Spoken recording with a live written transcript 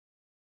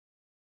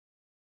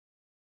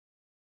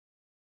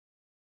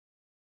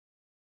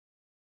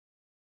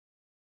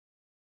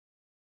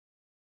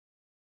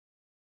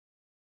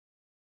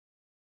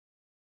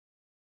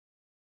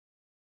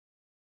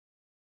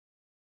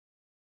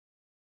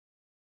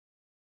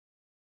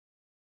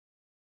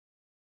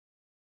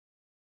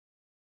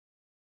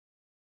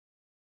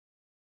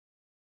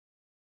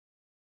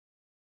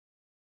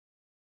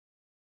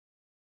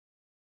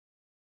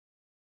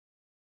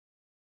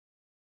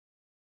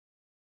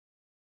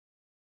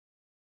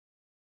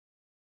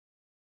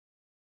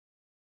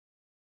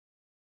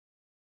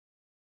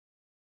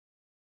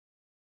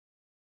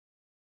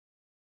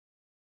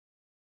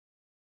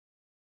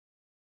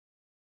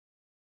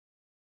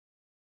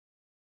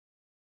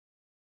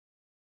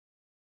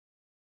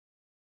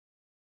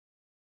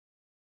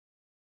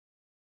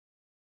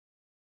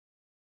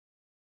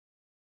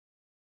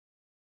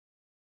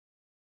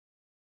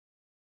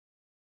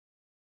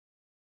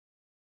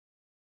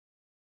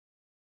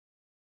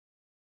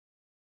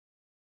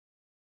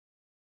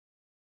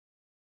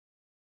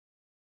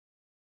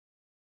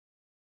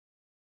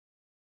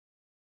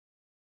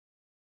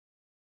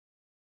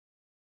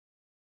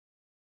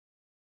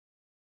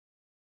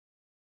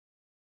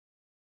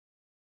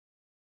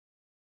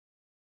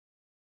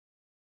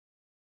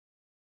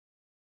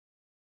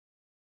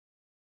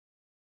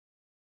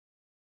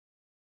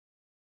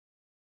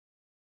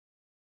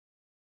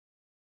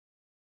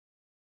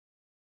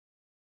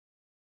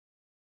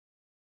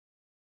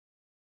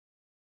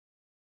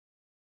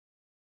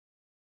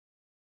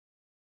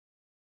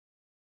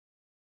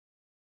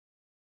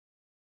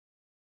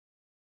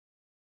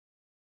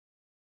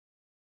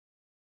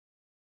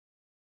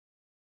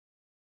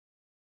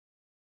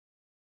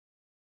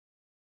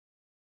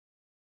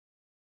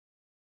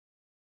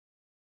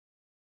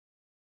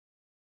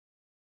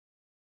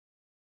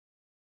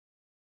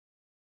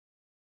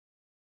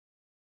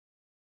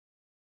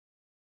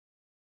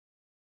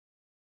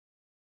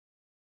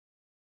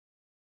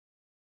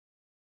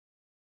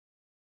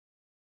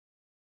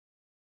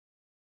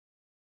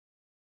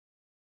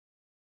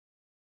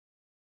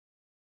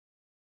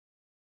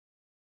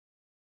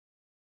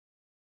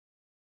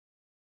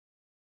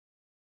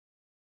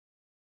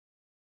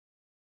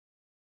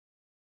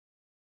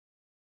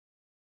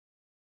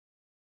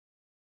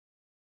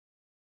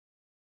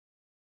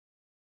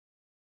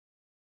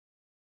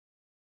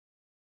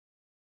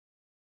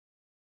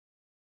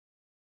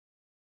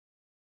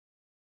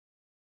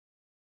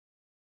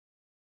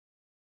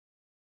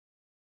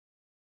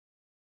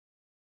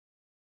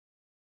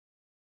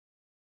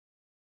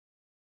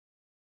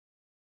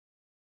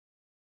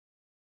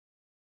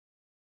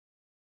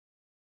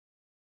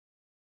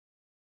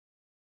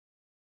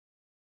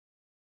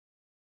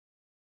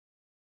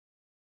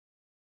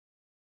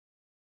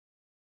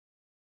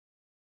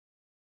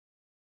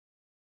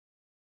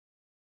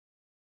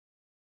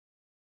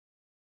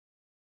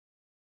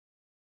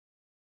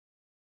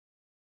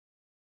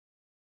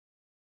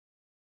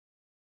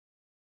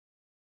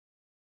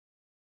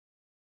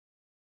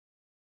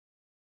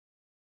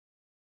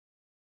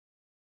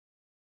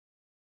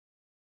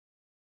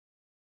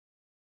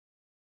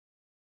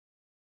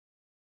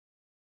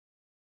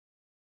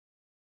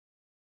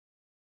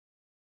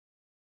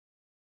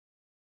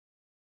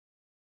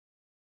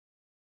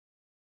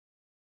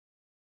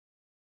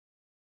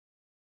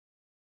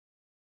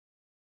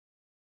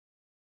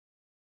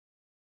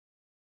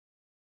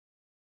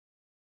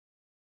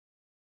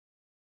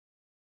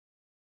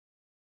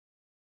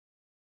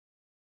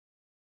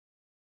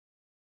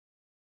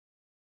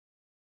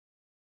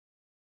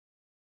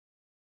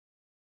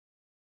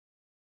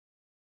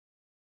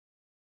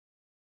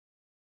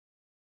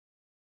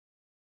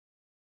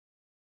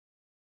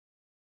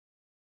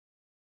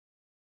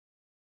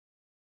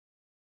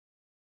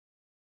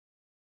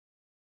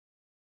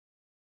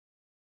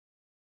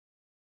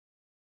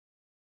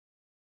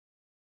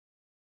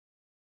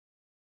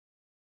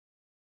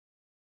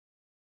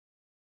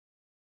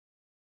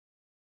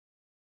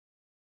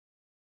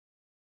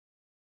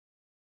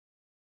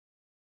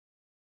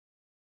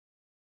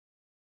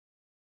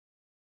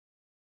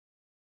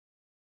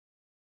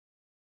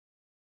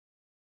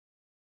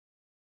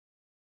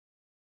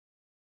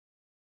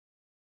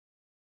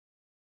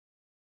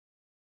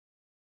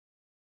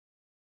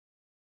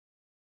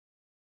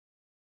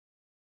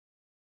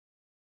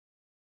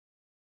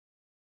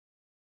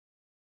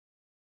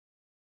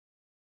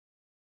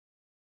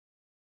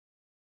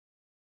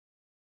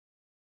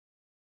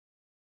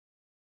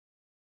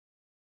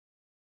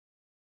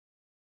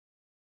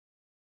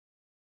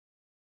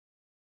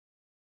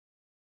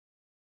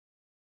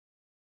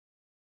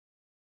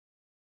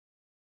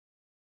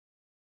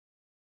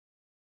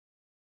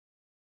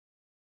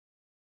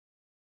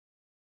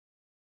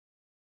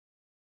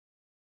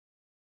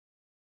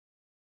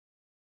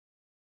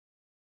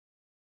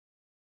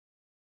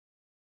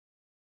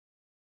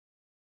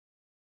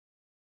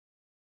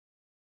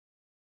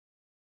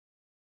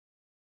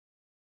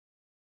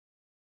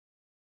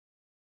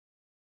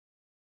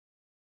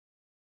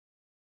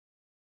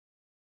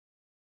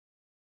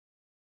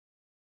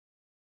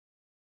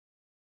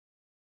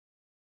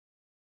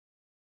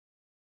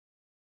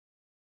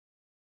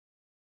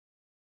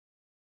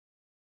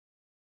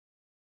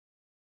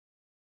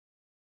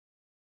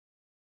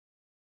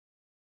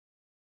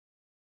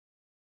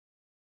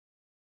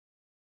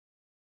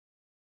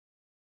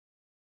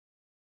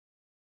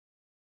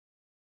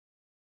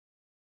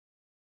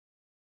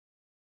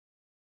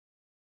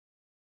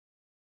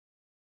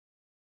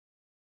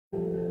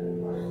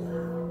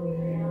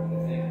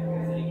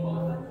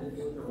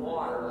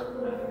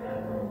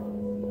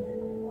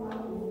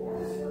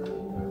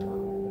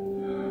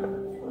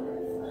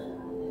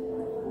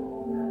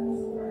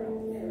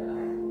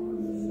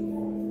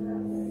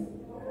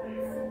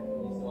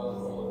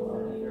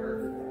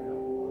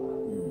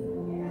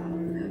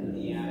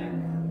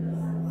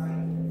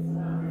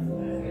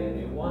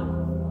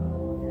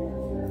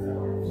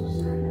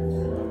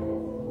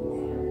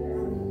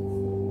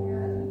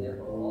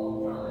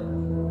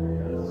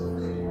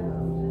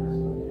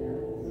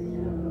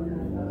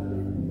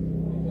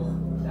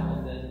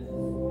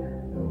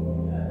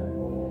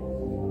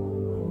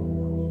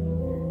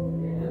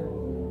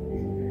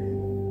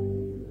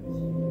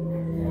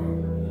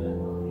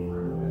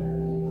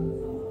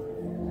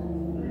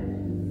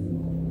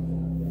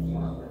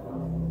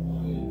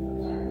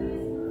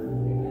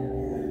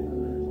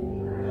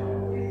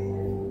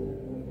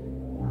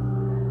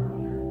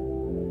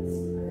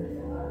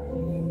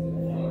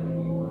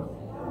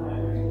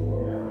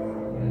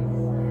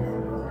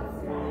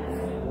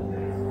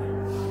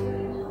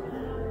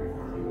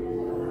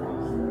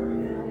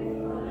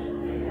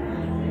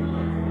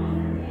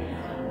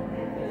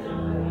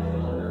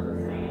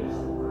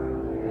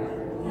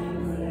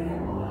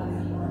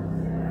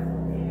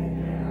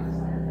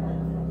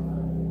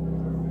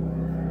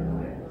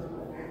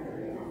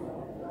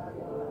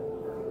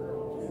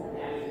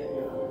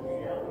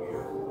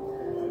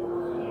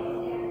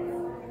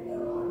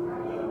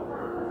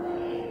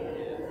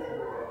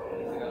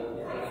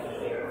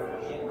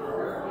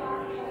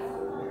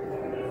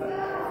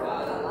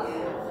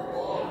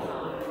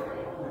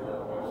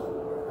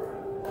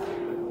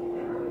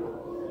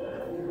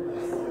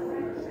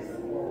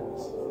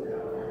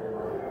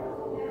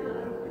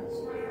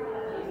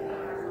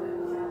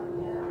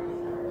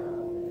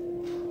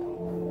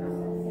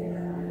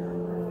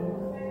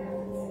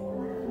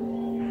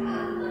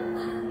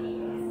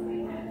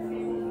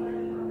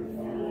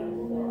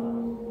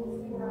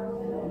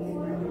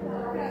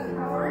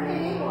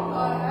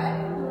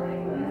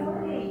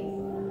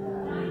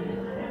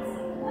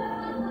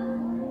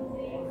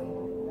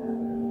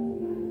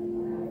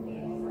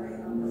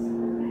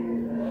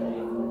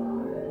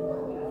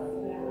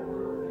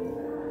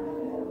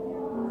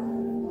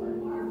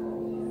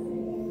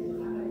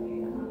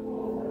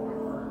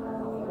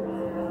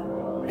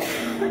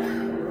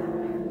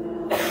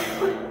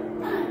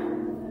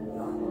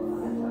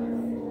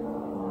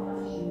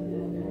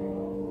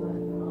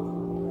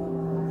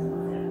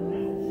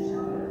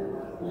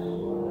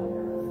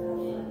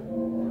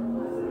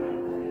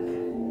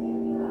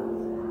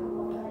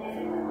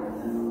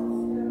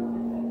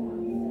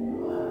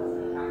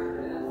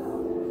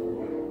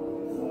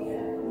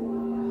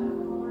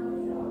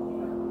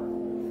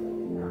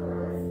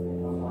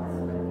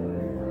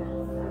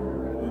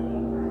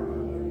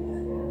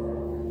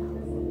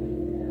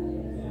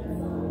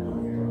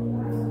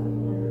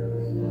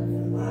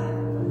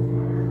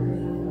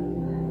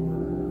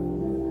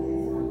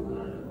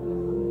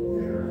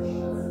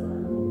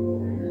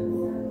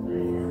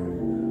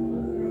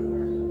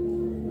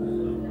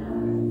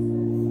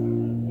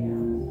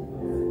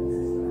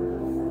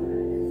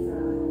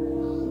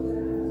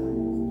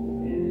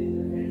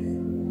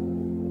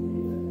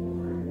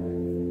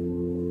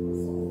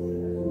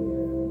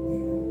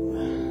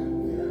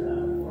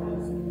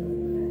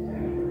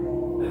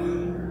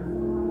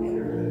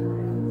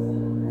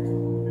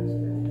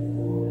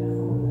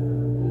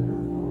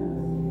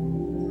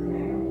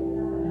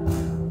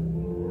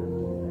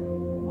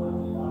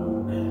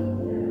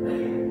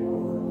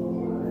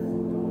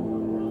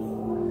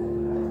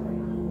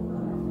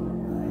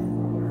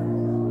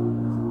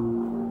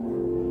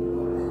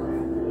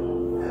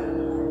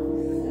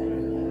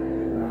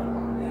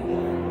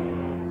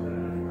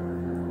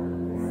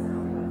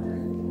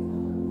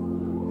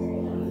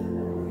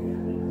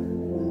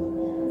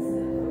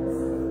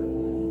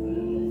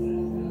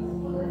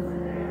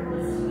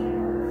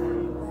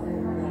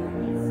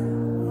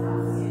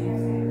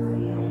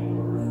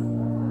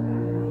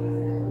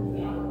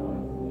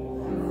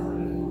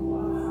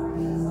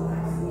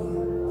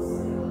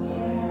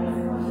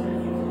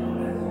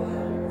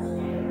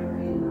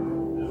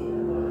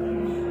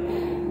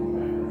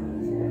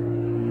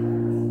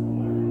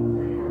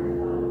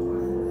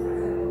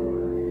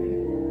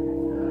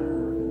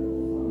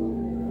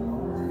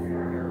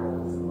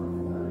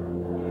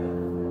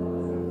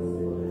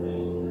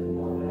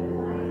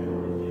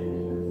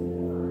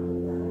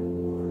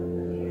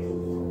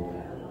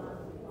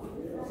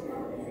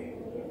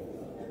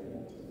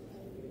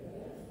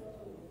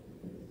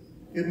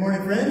Good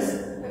morning, friends.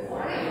 Good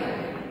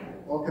morning.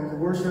 Welcome to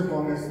worship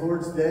on this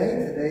Lord's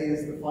Day. Today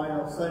is the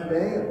final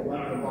Sunday of the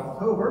month of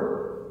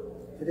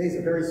October. Today's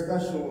a very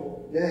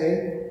special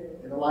day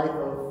in the life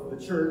of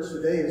the church.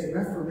 Today is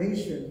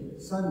Reformation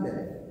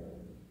Sunday.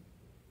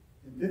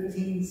 In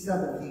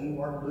 1517,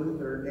 Martin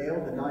Luther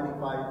nailed the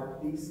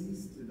 95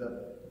 Theses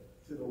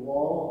to the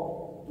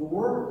wall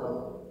door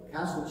of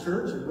Castle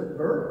Church in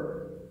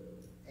Wittenberg,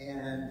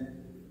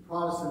 and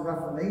Protestant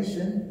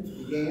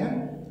Reformation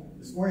began.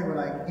 This morning when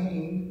I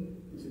came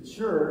to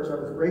church, I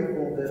was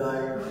grateful that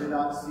I did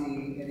not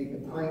see any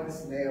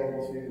complaints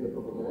nailed to the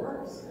purple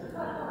doors.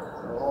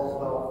 So all's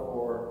well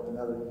for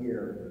another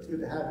year. It's good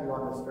to have you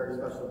on this very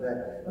special day.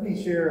 Let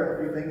me share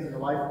a few things in the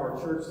life of our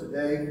church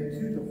today.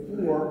 From 2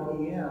 to 4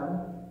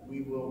 p.m.,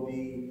 we will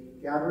be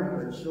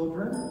gathering with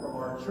children from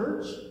our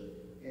church,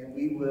 and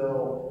we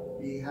will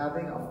be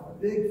having a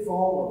big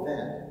fall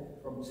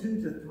event. From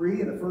 2 to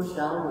 3 in the first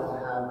hour, we'll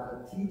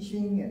have a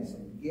teaching and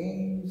some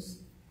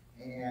games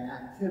and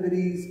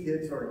activities.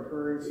 Kids are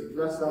encouraged to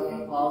dress up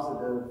in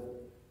positive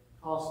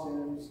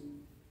costumes.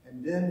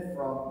 And then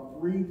from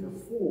 3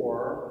 to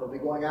 4, they'll be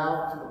going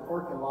out to the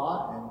parking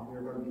lot, and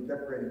we're going to be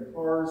decorating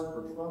cars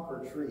for trunk or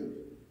treat.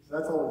 So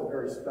that's always a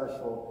very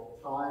special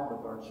time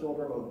with our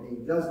children. There will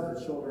be dozens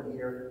of children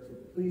here, so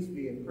please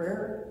be in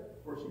prayer.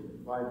 Of course, you're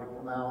invited to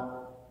come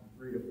out from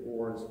 3 to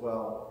 4 as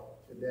well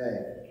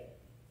today.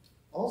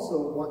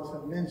 Also want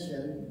to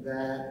mention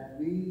that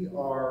we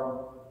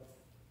are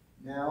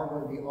now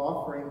going to be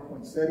offering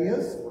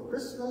poinsettias for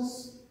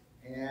Christmas,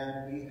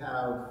 and we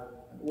have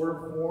an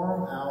order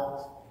form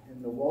out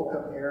in the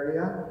welcome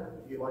area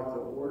if you'd like to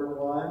order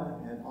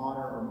one and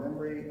honor or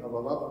memory of a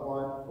loved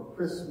one for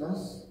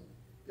Christmas.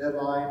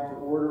 Deadline to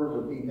order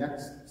would be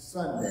next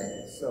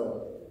Sunday.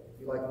 So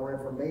if you'd like more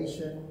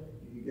information,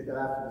 you can get that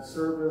after the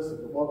service at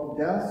the welcome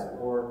desk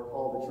or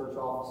call the church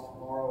office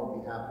tomorrow.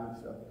 I'll be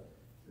happy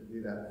to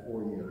do that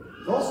for you.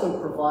 We've also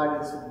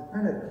provided some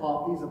printed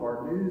copies of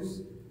our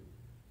news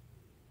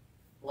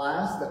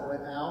blast that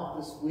went out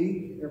this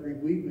week. Every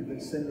week we've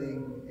been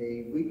sending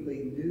a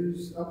weekly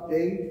news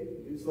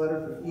update,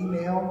 newsletter through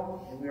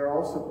email, and we are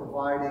also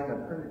providing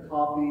a printed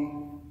copy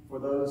for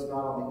those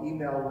not on the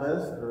email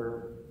list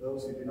or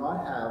those who do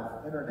not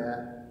have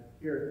internet.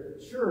 Here at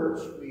the church,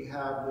 we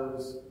have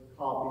those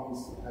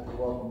copies at the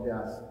welcome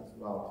desk as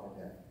well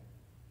today.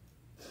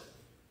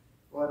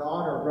 Well, in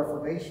honor of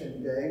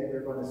Reformation Day,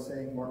 we're going to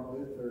sing Martin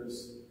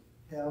Luther's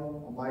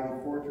hymn, "A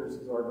Mighty Fortress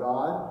is Our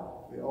God."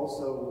 We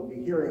also will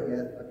be hearing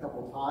it a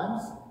couple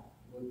times.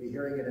 We'll be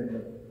hearing it in the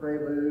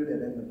prelude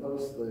and in the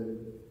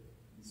postlude.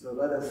 So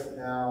let us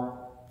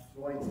now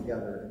join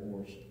together in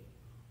worship.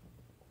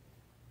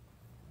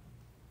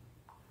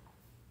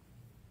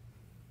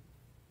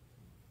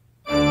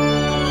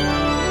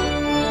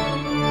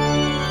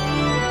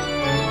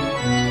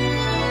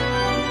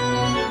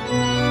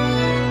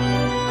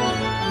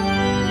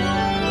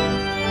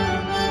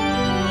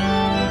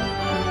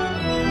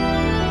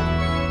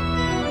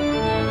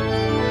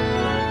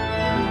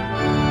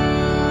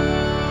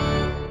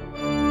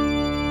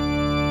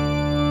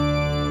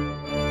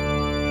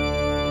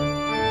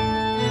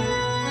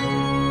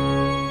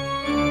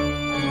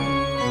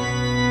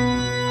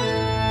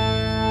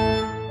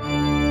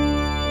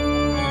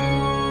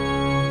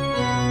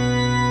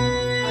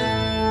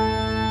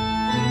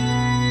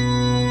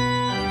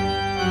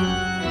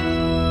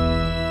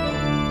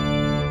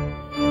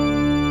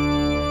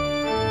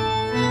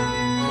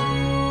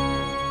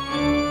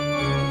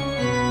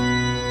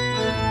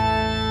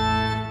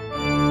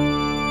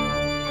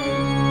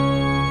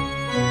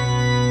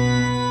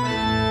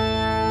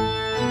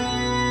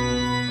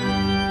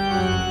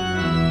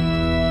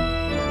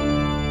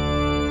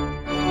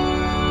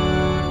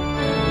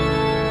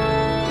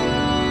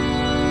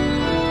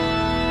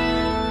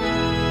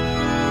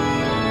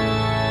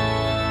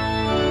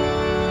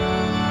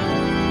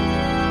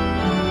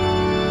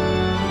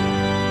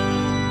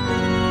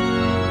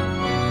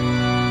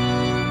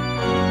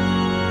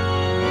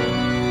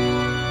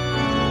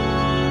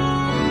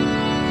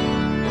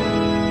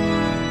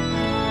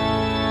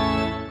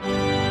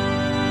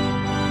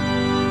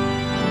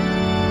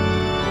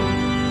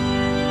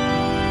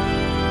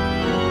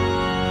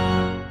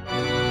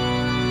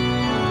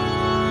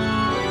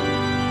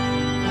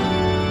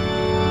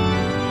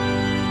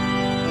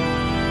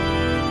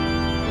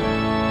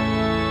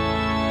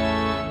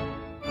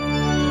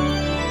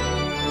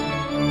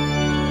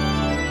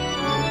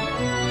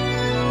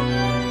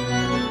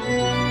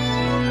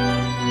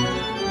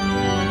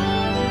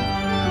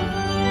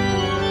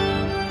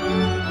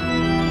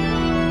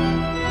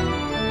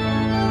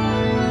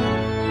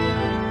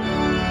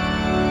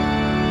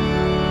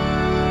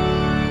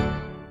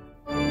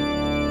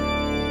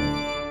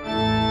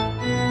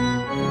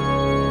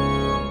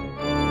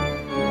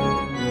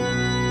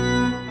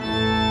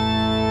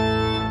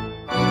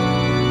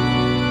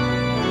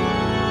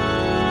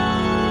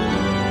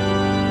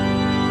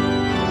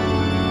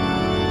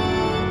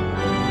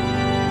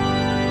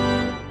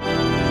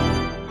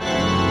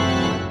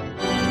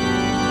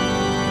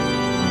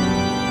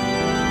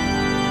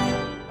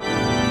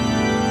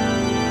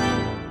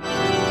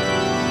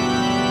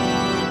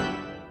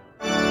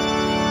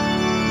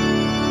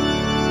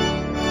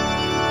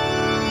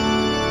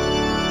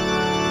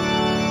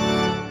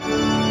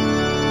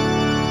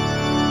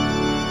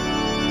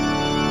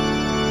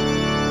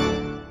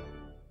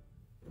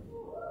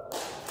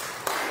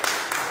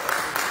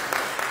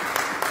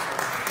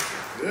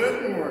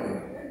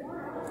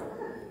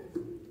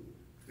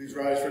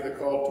 reprise for the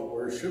call to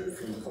worship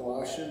from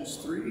Colossians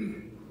 3,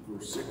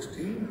 verse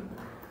 16.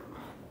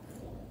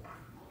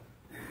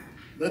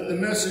 Let the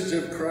message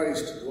of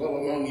Christ dwell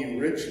among you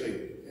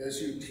richly,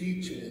 as you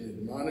teach and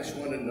admonish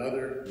one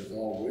another with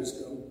all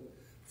wisdom,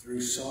 through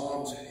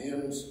psalms,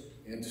 hymns,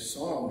 and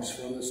songs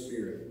from the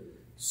Spirit,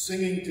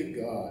 singing to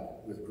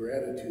God with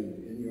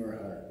gratitude in your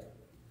heart.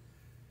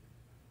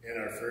 And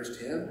our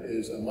first hymn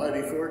is "A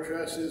Mighty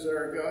Fortress is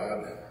Our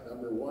God,"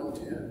 number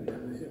 110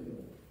 in the hymnal.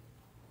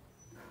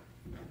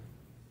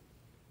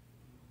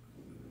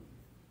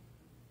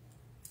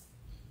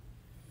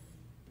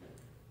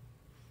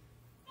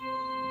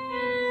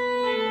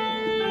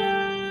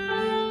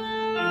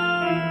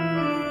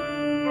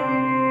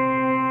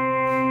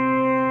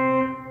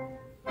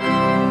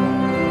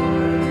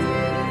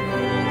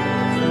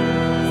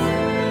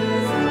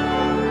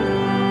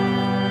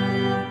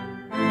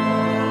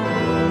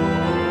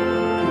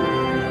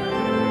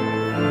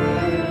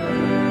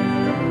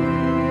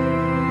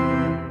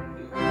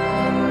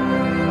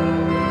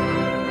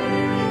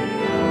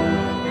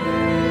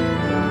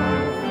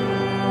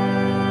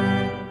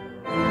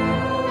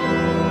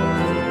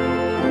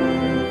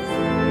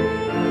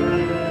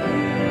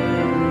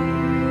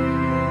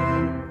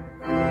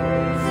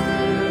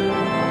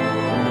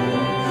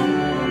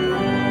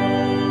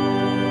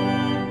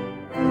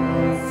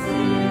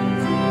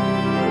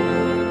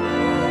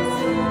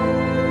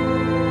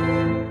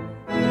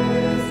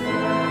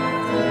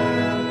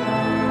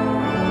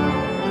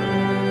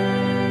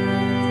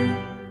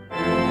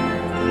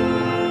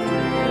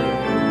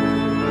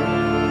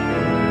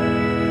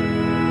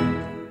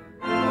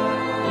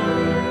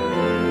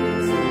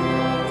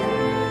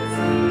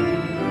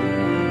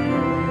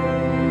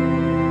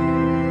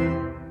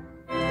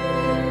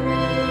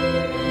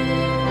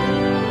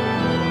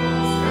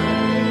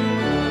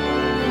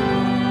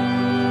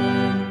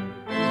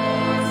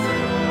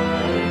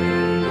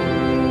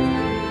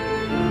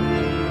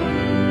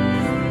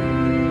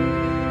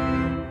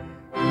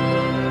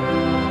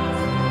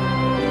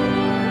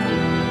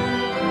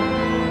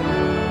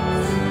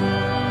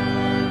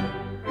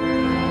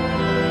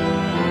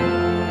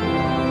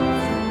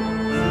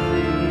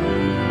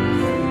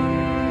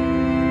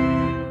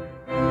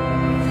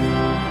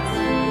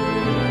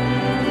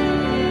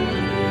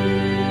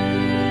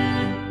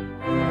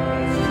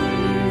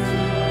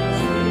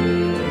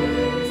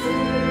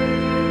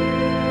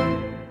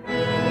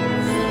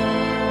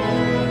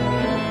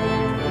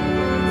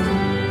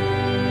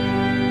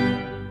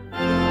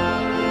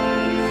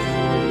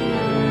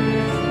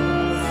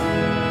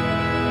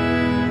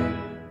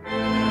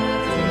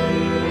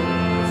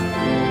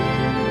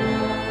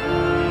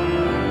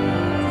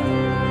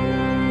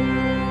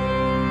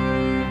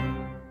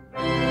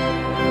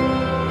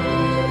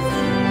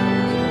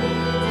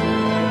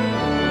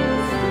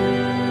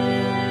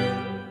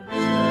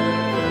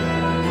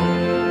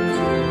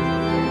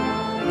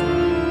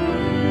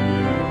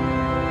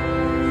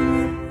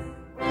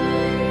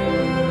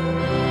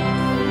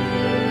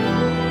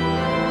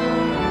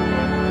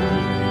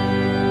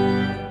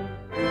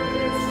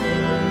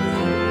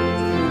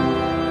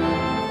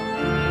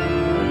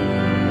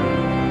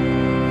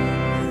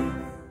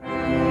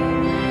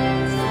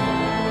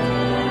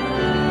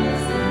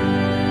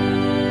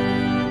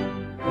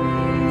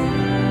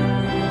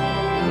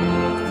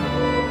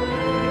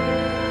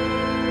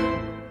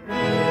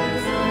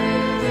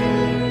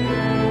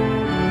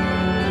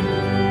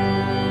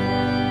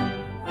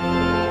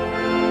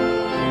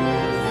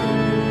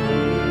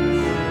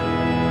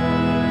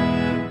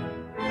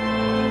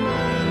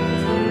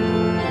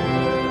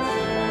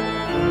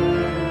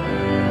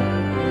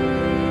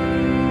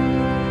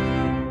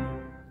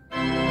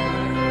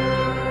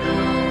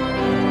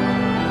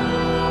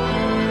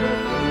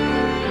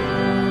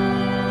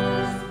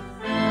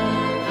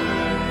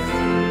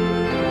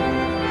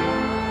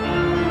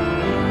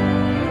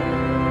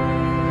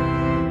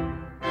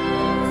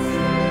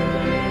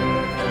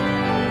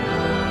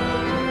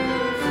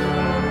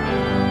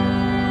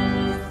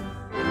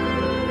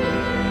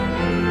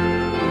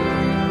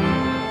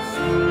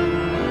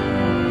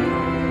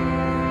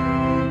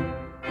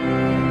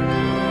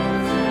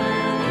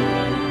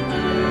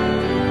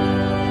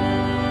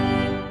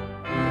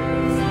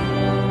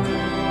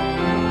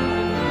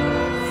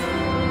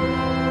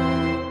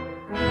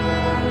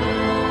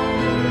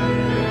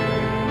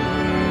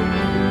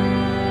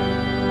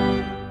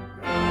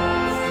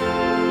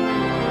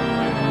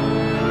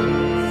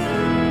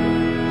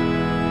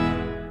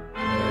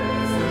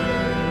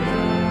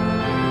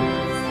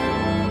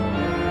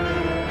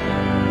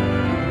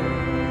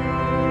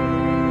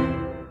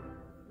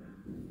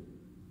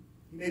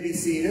 Be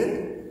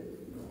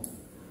seated.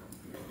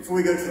 Before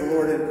we go to the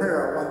Lord in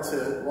prayer, I want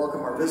to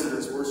welcome our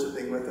visitors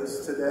worshiping with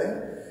us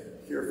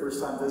today. If you're a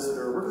first-time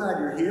visitor, we're glad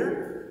you're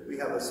here. We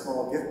have a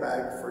small gift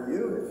bag for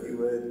you if you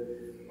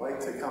would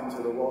like to come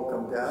to the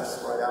welcome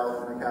desk right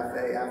out in the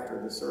cafe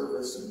after the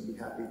service, and we'd be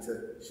happy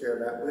to share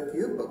that with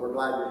you, but we're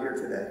glad you're here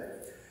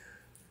today.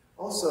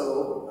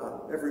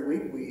 Also, every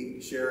week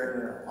we share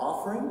in an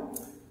offering.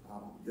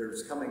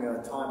 There's coming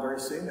a time very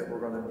soon that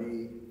we're going to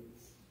be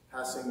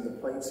passing the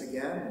plates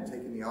again and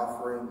taking the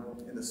offering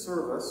in the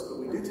service. But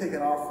we do take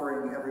an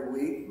offering every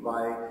week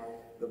by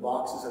the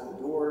boxes at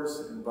the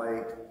doors.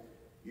 Invite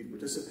you to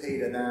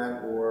participate in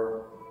that,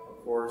 or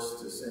of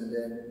course to send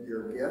in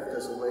your gift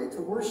as a way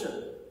to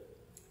worship.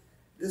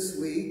 This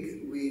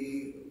week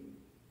we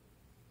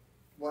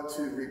want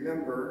to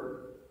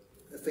remember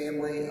the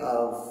family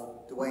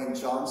of Dwayne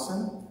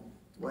Johnson.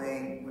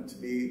 Dwayne went to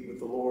be with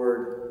the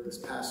Lord this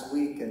past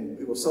week, and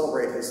we will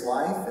celebrate his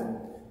life in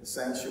the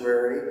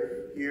sanctuary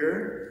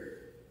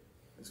here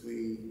as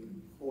we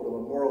hold a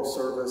memorial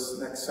service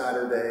next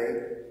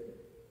Saturday,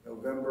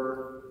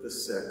 November the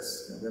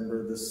 6th.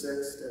 November the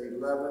 6th at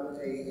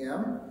 11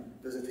 a.m.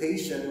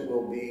 Visitation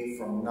will be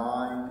from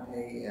 9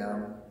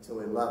 a.m.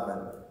 till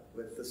 11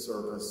 with the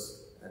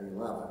service at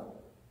 11.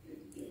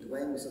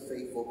 Dwayne was a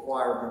faithful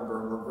choir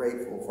member, and we're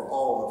grateful for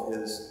all of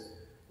his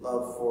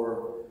love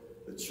for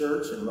the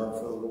church and love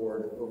for the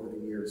Lord over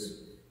the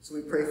years. So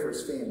we pray for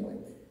his family.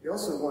 We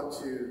also want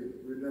to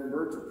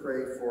remember to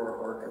pray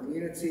for our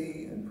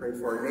community and pray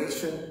for our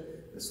nation.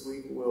 This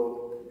week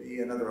will be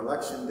another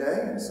election day,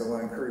 and so I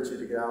want to encourage you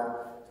to get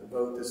out to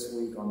vote this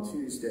week on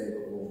Tuesday,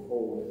 but we'll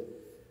hold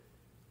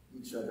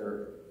each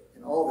other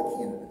and all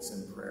the candidates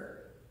in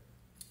prayer.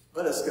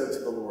 Let us go to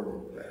the Lord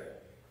in prayer.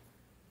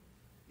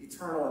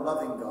 Eternal and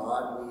loving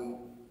God, we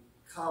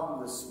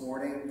come this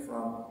morning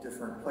from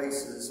different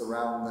places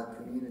around the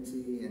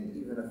community, and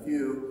even a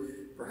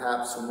few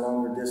perhaps from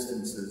longer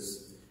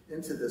distances,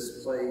 into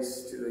this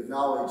place to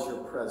acknowledge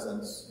your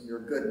presence and your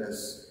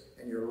goodness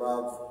and your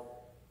love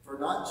for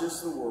not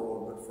just the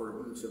world, but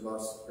for each of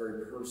us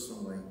very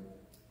personally.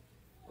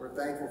 We're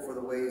thankful for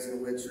the ways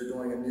in which you're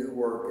doing a new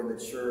work in the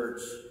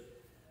church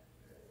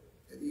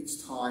at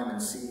each time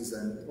and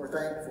season. We're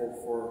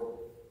thankful for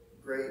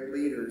great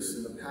leaders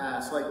in the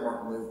past, like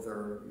Martin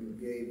Luther. You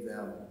gave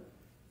them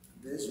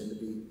vision to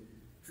be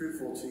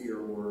truthful to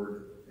your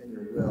word and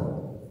your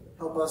will.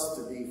 Help us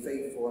to be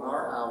faithful in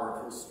our hour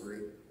of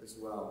history as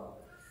well.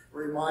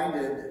 We're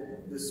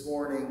reminded this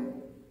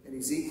morning in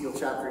Ezekiel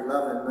chapter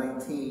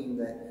 11:19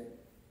 that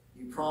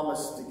you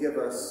promised to give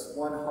us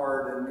one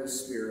heart and a new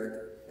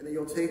spirit, and that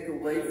you'll take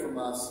away from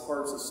us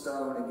hearts of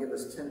stone and give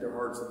us tender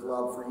hearts of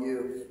love for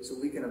you so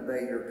we can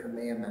obey your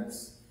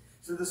commandments.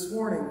 So this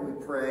morning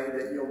we pray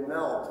that you'll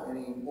melt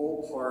any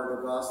old part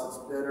of us that's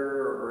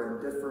bitter or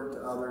indifferent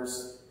to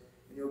others,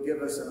 and you'll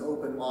give us an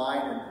open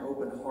mind and an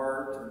open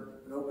heart and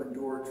an open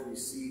door to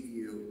receive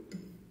you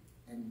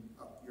and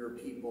your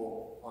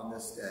people on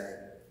this day.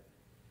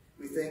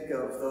 We think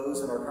of those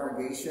in our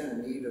congregation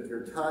in need of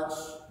your touch,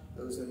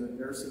 those in the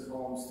nursing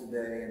homes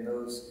today, and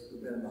those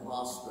who've been in the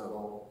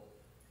hospital.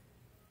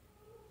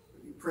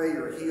 We pray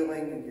your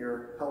healing and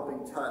your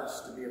helping touch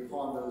to be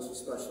upon those with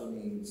special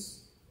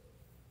needs.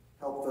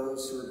 Help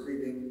those who are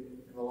grieving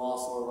in the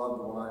loss of a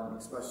loved one,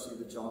 especially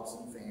the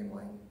Johnson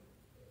family.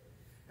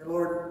 And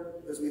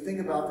Lord, as we think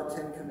about the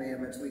Ten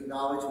Commandments, we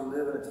acknowledge we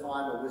live in a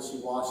time of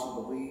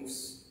wishy-washy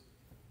beliefs,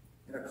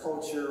 in a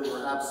culture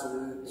where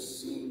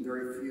absolutes seem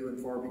very few and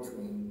far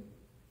between.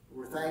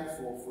 We're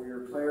thankful for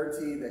your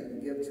clarity that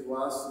you give to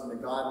us and the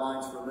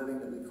guidelines for living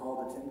that we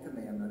call the Ten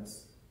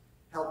Commandments.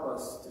 Help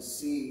us to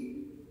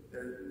see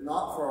they're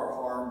not for our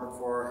harm, but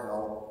for our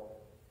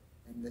help,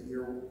 and that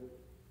you're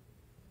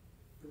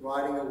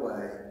providing a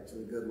way to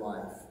a good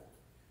life.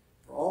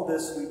 For all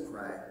this we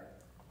pray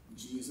in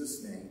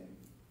Jesus' name,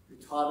 who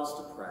taught us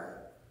to pray,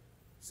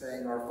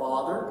 saying, Our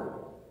Father,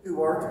 who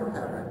art in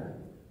heaven,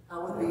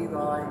 hallowed be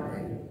thy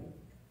name.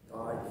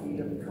 Thy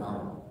kingdom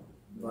come,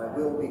 thy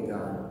will be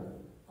done,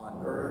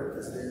 on earth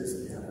as it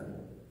is in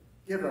heaven.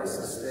 Give us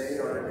this day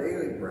our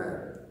daily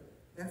bread,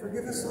 and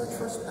forgive us our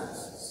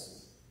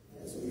trespasses,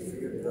 as we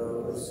forgive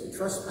those who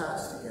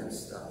trespass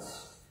against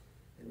us.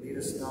 And lead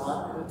us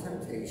not into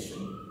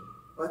temptation,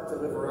 but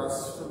deliver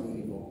us from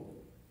evil.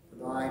 For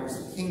thine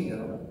is the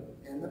kingdom,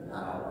 and the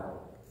power,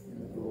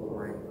 and the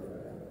glory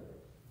forever.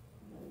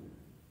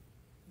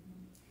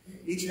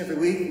 Each and every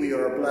week we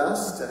are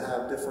blessed to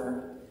have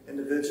different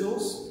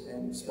individuals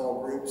and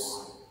small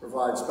groups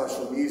provide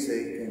special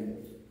music,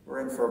 and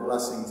we're in for a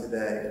blessing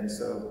today. And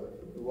so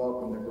we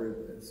welcome the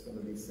group that's going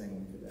to be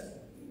singing today.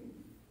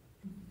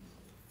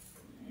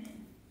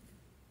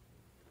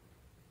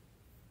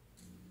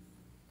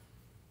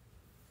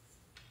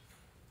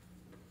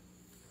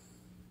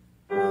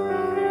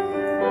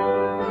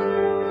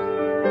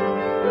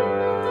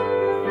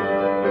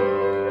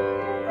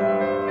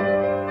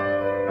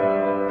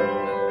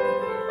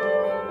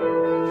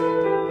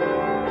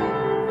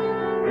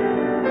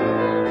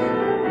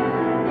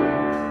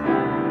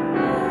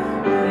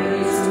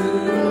 Praise to the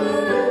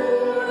Lord,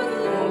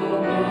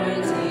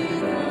 Almighty,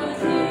 the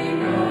King.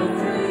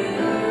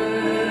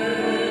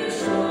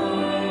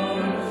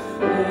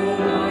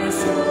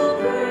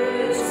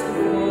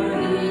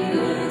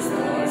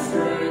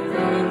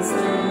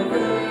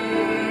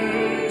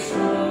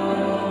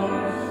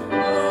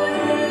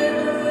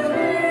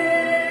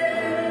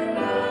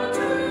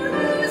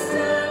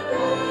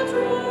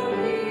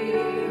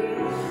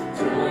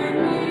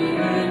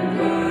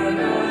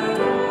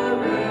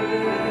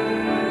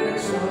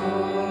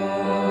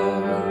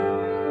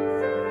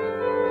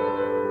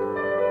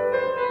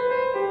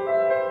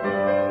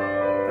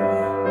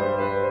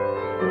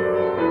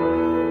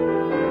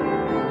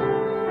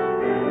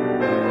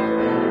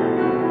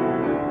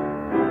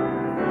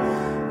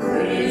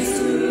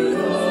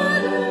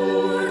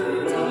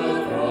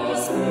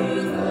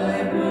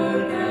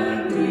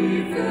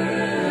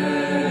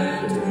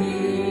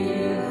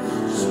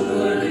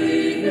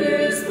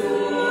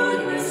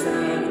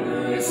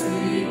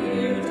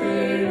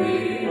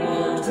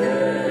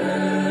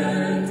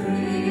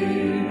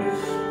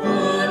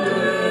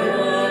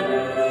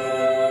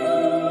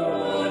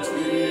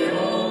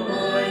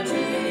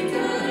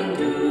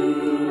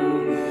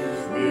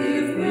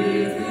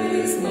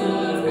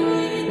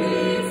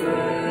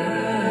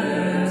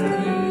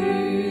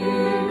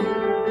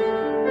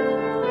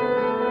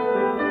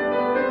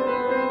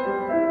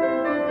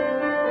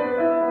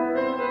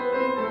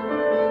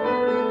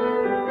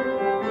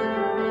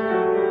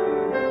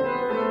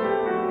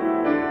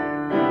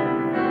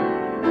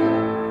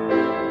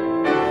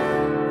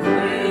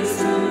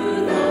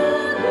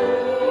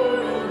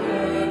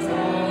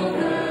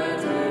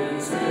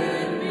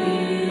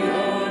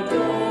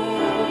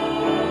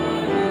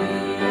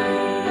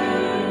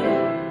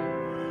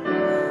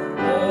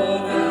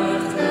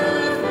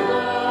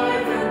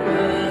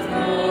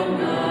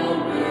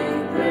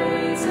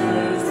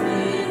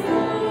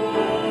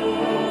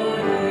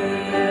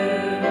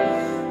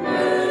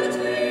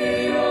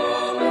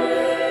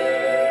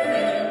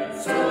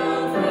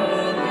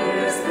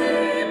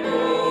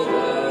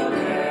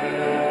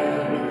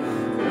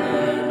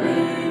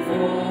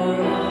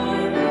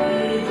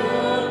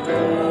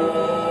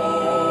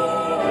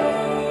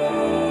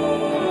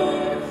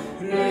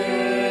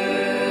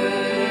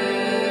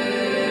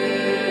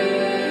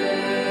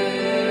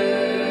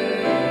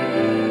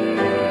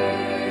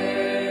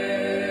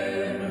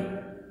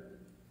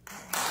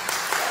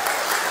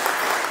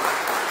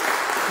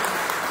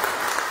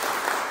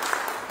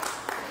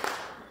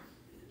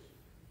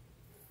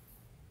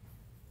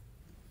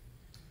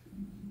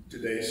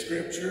 Today's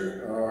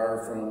scripture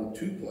are from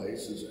two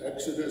places,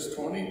 Exodus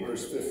 20,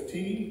 verse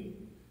 15,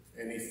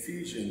 and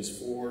Ephesians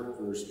 4,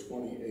 verse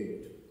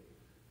 28.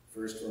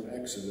 First from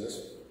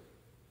Exodus,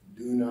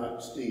 do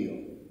not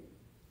steal.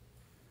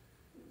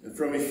 And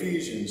from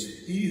Ephesians,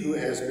 he who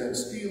has been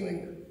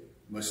stealing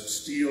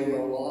must steal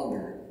no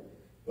longer,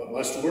 but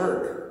must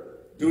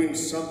work, doing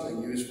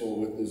something useful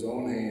with his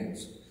own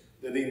hands,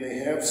 that he may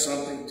have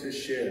something to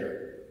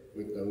share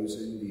with those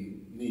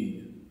in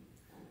need.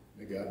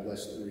 May God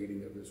bless the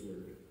reading of his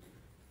word.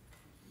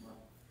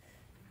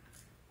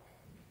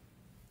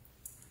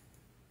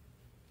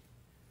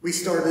 We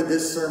started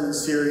this sermon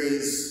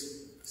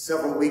series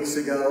several weeks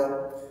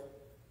ago,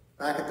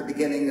 back at the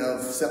beginning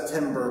of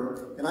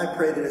September, and I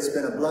pray that it's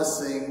been a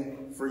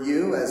blessing for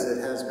you as it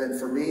has been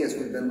for me as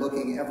we've been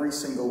looking every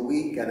single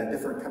week at a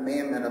different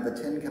commandment of the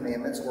 10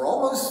 Commandments. We're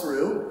almost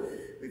through.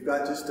 We've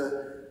got just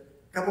a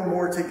couple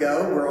more to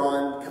go. We're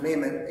on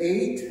Commandment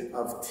 8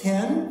 of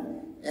 10,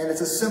 and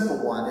it's a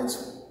simple one.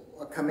 It's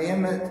a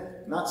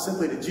commandment not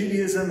simply to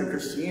Judaism and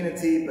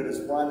Christianity, but is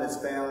one that's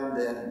found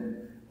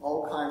in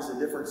all kinds of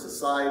different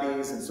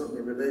societies and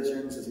certainly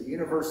religions. It's a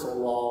universal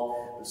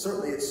law, but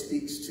certainly it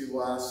speaks to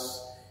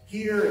us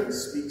here and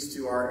speaks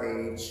to our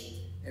age.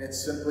 And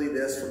it's simply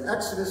this, from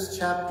Exodus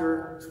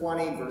chapter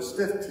 20, verse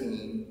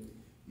 15,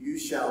 you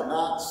shall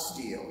not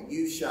steal.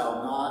 You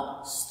shall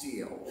not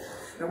steal.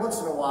 Now, once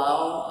in a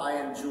while, I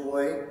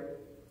enjoy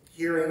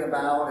hearing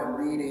about and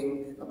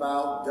reading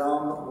about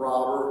dumb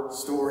robber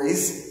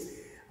stories.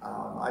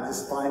 I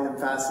just find them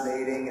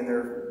fascinating, and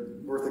they're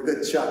worth a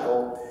good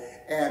chuckle.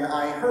 And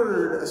I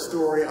heard a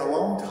story a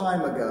long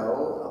time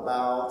ago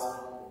about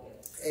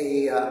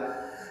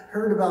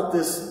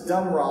this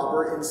dumb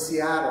robber in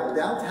Seattle,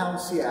 downtown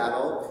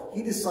Seattle.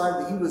 He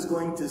decided that he was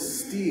going to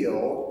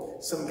steal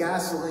some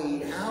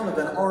gasoline out of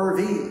an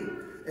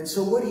RV. And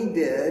so what he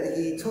did,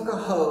 he took a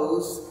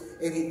hose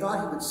and he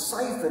thought he would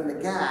siphon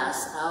the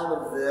gas out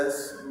of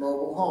this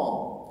mobile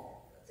home.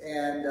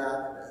 And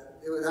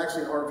it was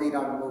actually an RV,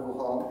 not a mobile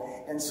home.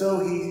 And so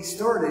he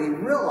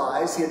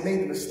realized he had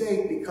made the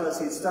mistake because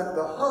he had stuck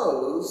the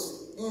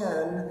hose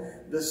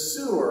in the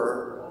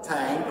sewer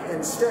tank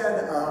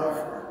instead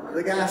of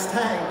the gas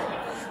tank.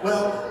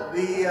 Well,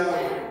 the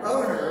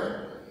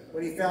owner,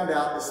 when he found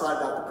out, decided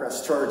not to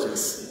press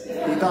charges.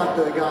 He thought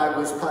the guy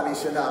was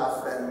punished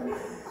enough,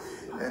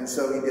 and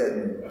so he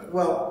didn't.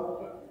 Well,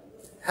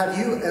 have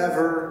you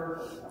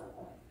ever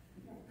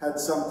had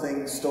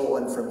something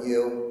stolen from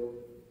you?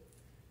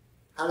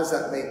 How does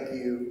that make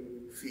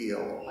you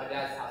feel? My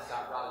dad's house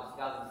got robbed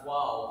in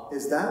 2012.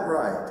 Is that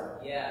right?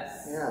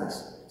 Yes.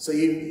 Yes. So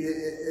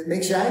it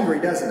makes you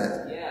angry, doesn't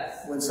it?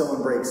 Yes. When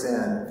someone breaks in.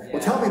 Yeah.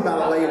 Well, tell me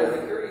about it later.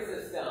 Security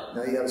system.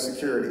 No, you have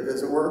security.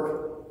 Does it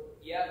work?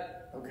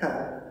 Yep. Okay.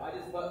 I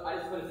just put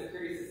a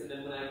security system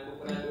in when I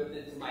moved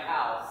into my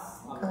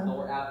house on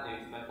Lower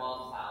Avenue to my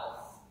mom's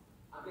house.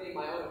 I'm getting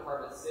my own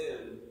apartment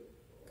soon.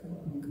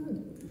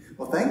 Good.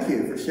 Well, thank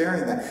you for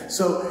sharing that.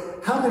 So,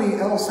 how many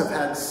else have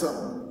had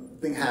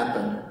something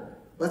happen?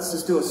 Let's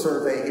just do a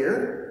survey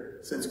here,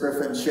 since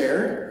Griffin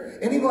shared.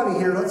 Anybody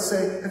here, let's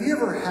say, have you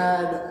ever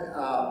had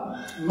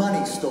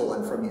money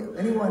stolen from you?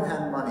 Anyone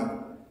had money?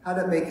 How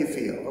did that make you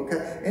feel?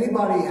 Okay.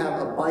 Anybody have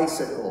a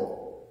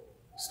bicycle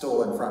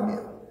stolen from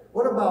you?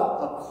 What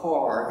about a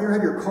car? Have you ever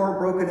had your car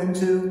broken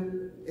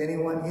into?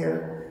 Anyone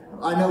here?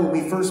 I know when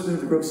we first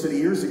moved to Grove City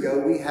years ago,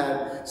 we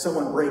had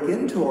someone break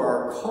into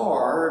our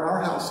car, and our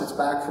house sits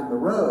back from the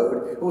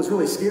road. What was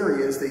really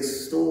scary is they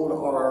stole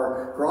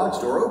our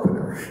garage door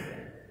opener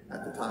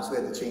at the time, so we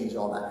had to change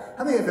all that.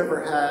 How many have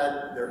ever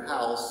had their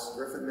house,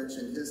 Griffin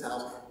mentioned his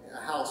house,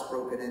 a house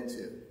broken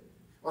into?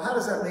 Well, how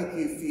does that make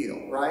you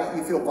feel, right?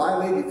 You feel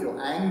violated, you feel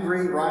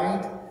angry,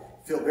 right?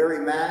 You feel very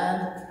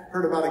mad.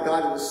 Heard about a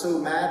guy that was so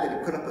mad that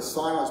he put up a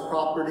sign on his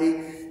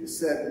property that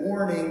said,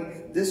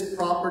 warning, this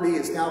property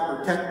is now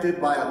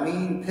protected by a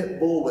mean pit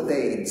bull with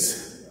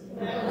AIDS.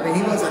 I mean,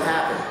 he wasn't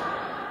happy.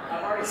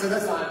 I've already seen the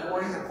sign,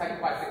 warning,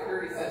 protected by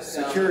security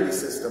system. Security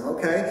system,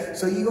 okay?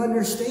 So you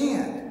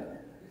understand.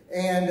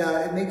 And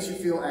it makes you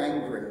feel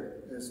angry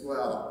as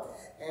well.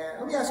 And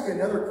let me ask you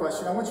another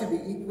question. I want you to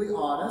be equally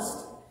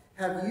honest.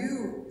 Have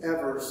you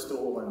ever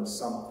stolen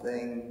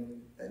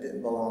something that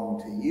didn't belong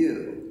to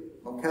you?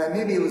 Okay,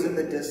 maybe it was in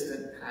the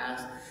distant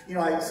past. You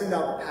know, I send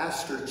out the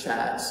pastor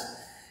chats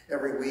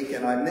every week,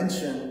 and I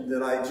mentioned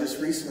that I just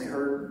recently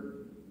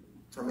heard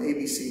from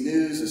ABC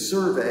News a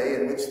survey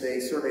in which they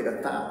surveyed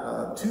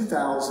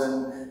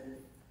 2,000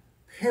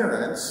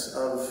 parents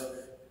of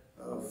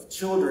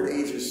children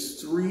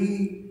ages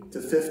 3 to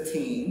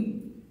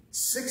 15.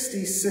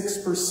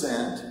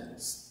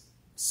 66%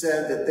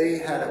 said that they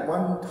had at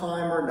one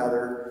time or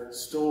another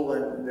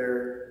stolen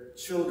their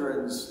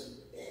children's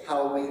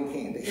Halloween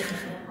candy.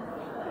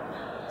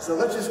 So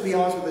let's just be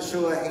honest with a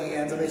show of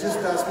hands. I mean, it's just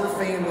us. We're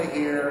family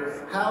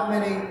here. How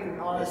many can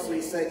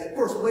honestly say, of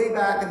course, way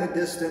back in the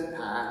distant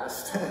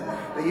past,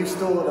 that you've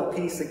stolen a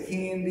piece of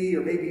candy,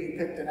 or maybe you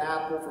picked an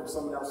apple from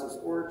someone else's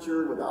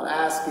orchard without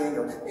asking,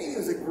 or maybe it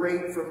was a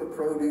grape from the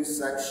produce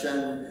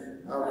section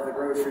of the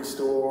grocery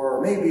store,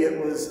 or maybe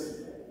it was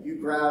you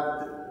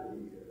grabbed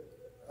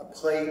a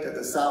plate at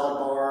the salad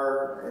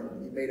bar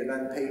and you made an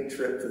unpaid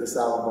trip to the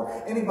salad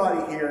bar.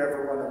 Anybody here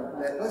ever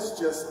want to, let's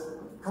just,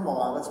 come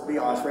on, let's be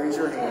honest, raise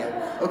your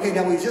hand. Okay,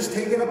 now we've just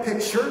taken a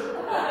picture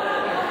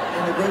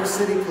and the Grove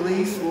City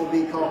Police will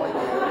be calling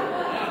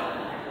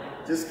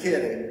you. Just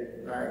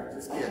kidding, right?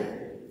 Just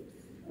kidding.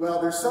 Well,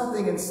 there's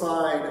something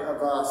inside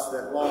of us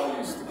that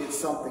longs to get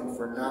something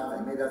for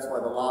nothing. Maybe that's why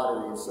the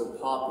lottery is so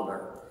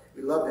popular.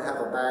 We love to have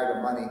a bag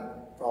of money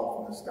fall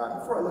from the sky.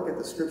 Before I look at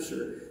the scripture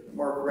that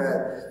Mark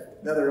read,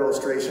 another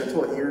illustration, I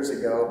told it years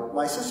ago.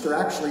 My sister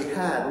actually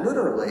had,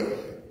 literally,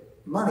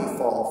 money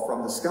fall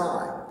from the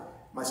sky.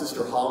 My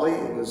sister Holly,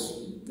 it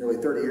was nearly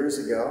 30 years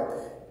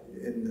ago,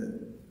 in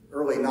the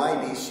early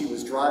 90s, she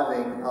was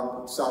driving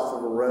up south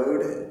of a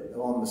road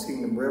along the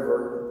Muskingum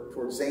River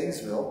towards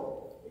Zanesville,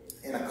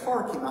 and a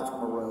car came out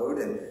from the road,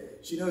 and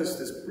she noticed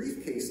this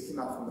briefcase came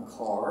out from the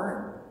car,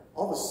 and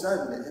all of a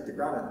sudden it hit the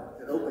ground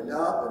and it opened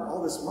up, and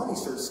all this money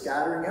started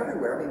scattering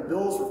everywhere. I mean,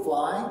 bills were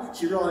flying.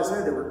 She realized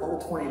that they were all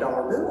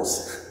 $20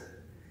 bills.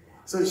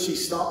 So she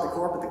stopped the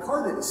car, but the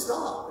car didn't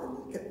stop, and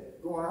it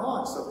kept going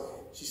on. So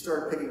she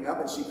started picking up,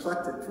 and she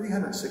collected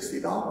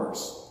 $360.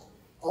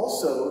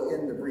 Also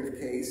in the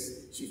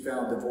briefcase, she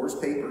found divorce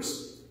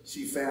papers.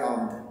 She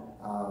found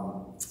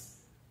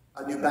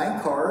a new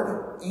bank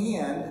card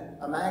and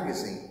a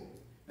magazine.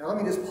 Now let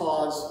me just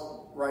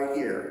pause right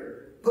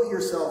here. Put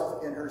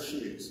yourself in her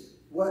shoes.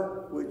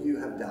 What would you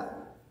have done?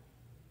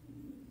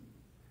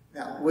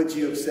 Now, would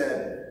you have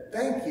said,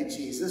 "Thank you,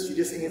 Jesus, you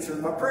just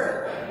answered my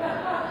prayer"?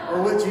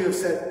 Or would you have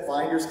said,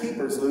 "Finders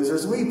keepers,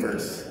 losers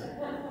weepers"?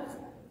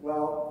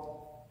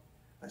 Well,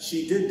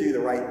 she did do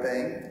the right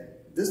thing.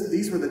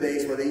 These were the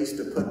days where they used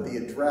to put the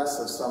address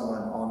of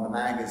someone on the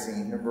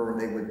magazine. Remember when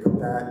they would put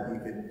that, you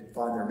could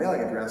find their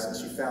mailing address, and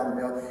she found the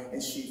mail,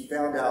 and she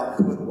found out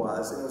who it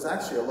was, and it was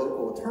actually a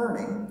local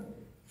attorney.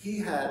 He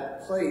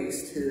had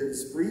placed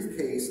his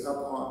briefcase up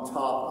on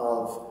top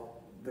of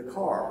the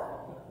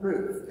car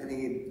roof, and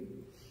he had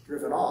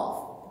driven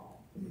off.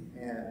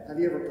 And have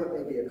you ever put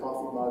maybe a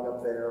coffee mug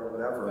up there or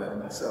whatever?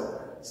 And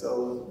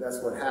so that's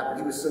what happened.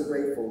 He was so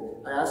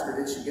grateful. I asked her,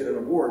 did she get an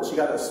award? She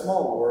got a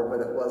small award, but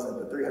it wasn't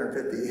the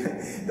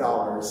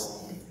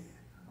 $350.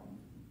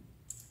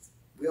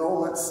 We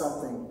all want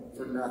something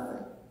for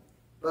nothing.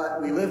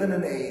 But we live in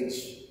an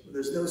age where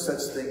there's no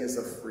such thing as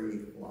a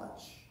free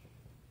lunch.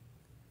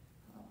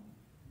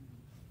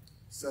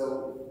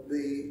 So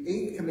the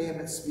 8th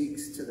commandment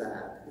speaks to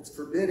that. It's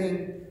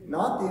forbidding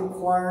not the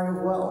acquiring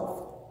of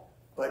wealth,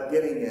 but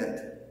getting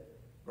it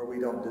where we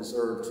don't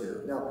deserve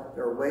to. Now,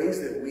 there are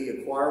ways that we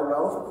acquire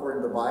wealth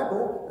according to the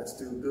Bible. That's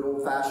through good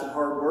old-fashioned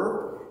hard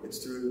work. It's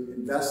through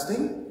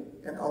investing,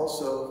 and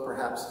also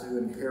perhaps through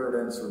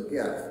inheritance or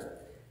gift.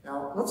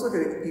 Now, let's look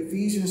at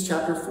Ephesians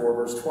chapter 4,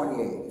 verse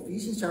 28.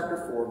 Ephesians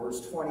chapter 4,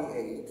 verse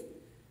 28.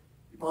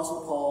 The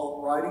Apostle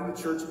Paul, writing to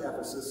the church of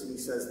Ephesus, and he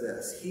says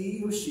this: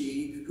 "He or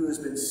she who has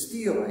been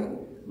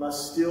stealing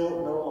must steal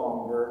no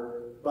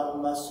longer, but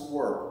must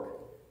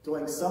work,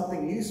 doing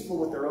something useful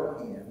with their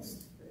own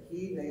hands, that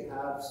he may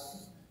have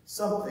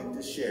something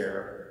to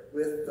share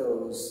with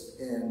those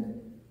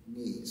in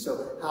need."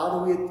 So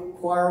how do we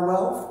acquire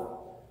wealth?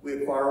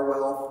 We acquire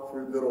wealth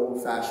through good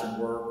old-fashioned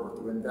work or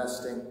through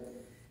investing,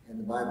 and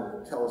the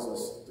Bible tells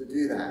us to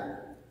do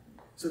that.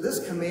 So this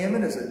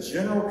commandment is a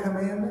general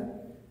commandment.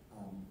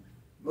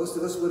 Most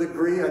of us would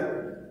agree.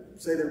 I'd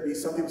say there'd be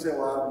some people say,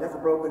 "Well, I've never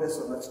broken this,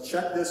 so let's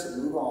check this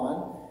and move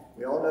on."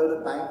 We all know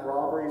that bank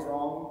robbery is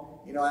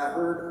wrong. You know, I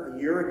heard a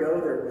year ago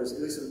there was, at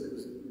least it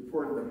was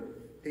reported in the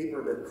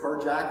paper, that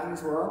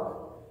carjackings were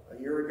up a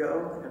year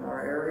ago in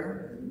our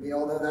area. And we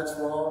all know that's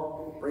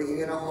wrong, breaking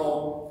in a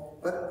home.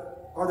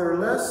 But are there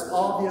less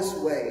obvious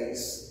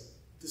ways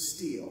to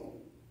steal?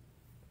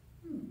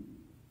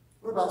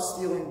 What about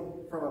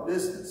stealing from a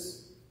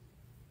business?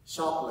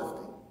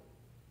 Shoplifting.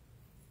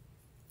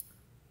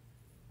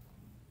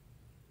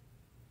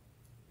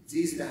 It's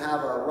easy to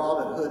have a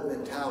Robin Hood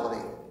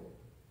mentality.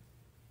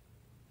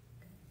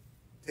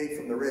 Take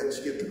from the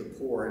rich, give to the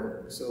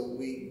poor. And so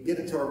we get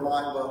into our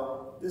mind,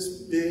 well,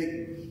 this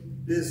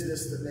big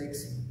business that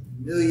makes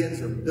millions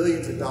or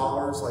billions of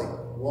dollars, like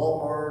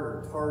Walmart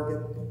or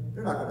Target,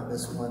 they're not going to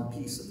miss one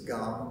piece of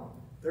gum.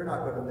 They're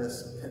not going to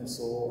miss a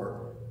pencil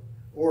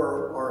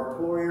or our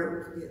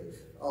employer.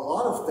 A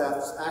lot of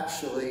thefts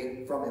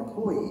actually from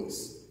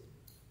employees.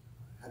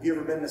 Have you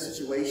ever been in a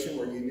situation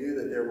where you knew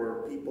that there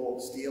were people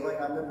stealing?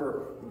 I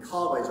remember in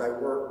college I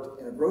worked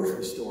in a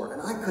grocery store,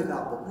 and I could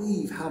not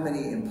believe how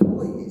many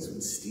employees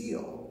would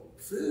steal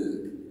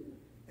food.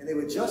 And they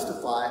would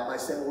justify it by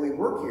saying, "Well, we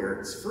work here,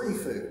 it's free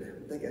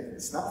food." I'm thinking,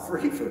 it's not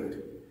free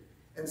food.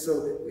 And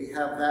so we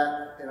have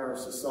that in our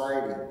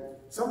society.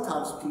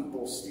 Sometimes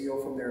people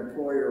steal from their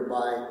employer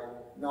by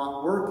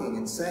not working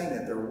and saying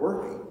that they're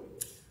working.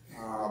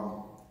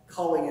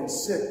 Calling in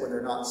sick when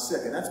they're not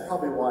sick. And that's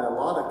probably why a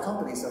lot of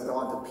companies have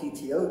gone to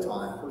PTO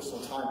time,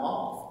 personal time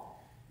off.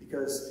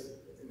 Because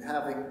in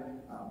having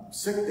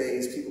sick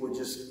days, people would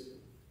just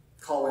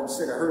call in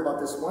sick. I heard about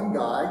this one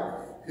guy.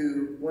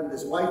 who wanted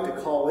his wife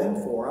to call in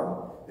for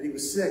him, that he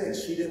was sick and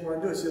she didn't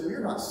want to do it. She said, well,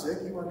 you're not sick.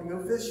 You want to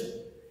go fishing.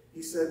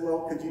 He said,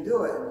 well, could you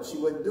do it? And she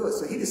wouldn't do it.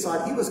 So he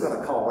decided he was going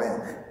to call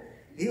in.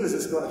 He was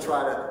just going to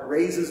try to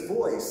raise his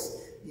voice,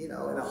 you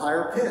know, in a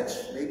higher pitch.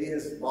 Maybe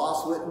his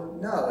boss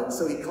wouldn't know. And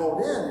so he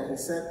called in and he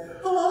said,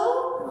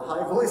 hello, in a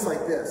high voice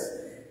like this.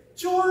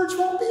 George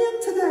won't be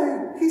in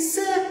today. He's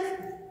sick.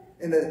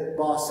 And the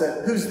boss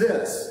said, who's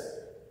this?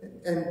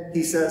 And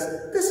he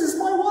says, this is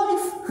my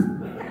wife.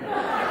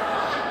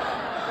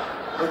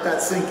 Let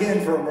that sink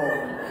in for a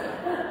moment.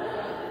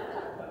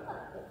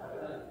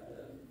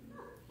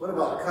 What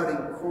about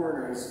cutting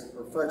corners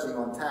or fudging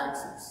on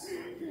taxes?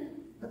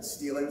 That's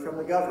stealing from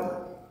the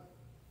government.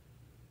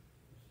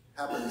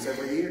 Happens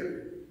every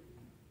year.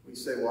 We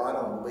say, well, I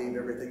don't believe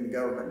everything the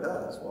government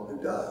does. Well,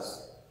 who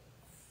does?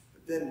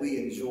 But then we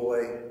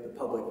enjoy the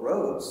public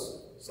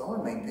roads.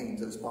 Someone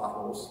maintains those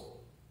potholes.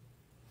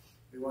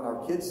 We want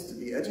our kids to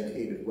be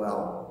educated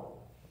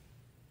well.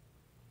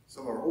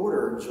 Some are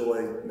older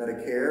enjoy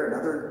Medicare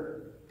and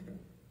other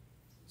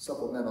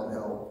supplemental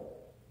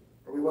help.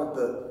 Or we want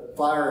the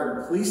fire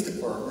and police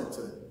department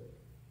to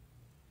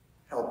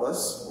help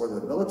us, or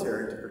the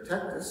military to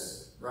protect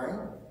us, right?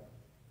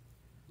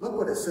 Look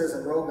what it says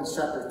in Romans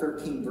chapter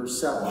 13,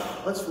 verse 7.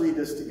 Let's read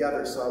this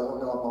together so I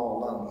won't know I'm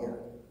all alone here.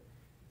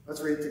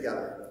 Let's read it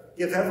together.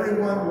 Give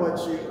everyone what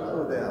you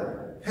owe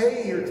them.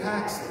 Pay your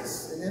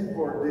taxes and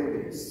import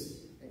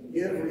duties, and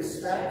give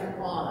respect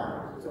and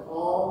honor to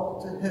all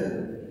to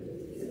whom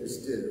it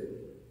is due.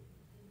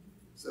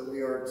 So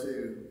we are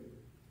to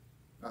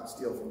not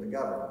steal from the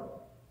government.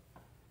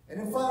 And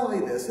then finally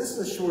this is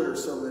a shorter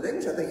sermon today,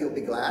 which I think you'll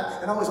be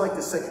glad. And I always like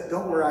to say,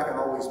 don't worry, I can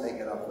always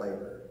make it up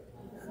later.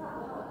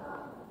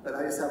 But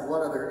I just have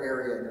one other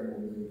area and then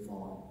we'll move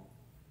on.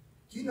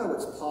 Do you know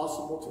it's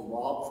possible to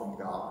rob from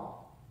God?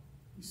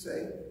 You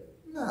say,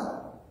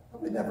 no, I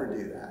would never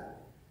do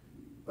that.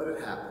 But it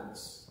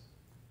happens.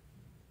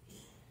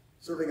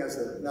 Serving as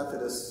a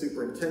Methodist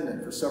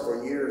superintendent for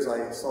several years,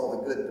 I saw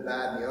the good, the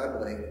bad, and the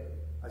ugly.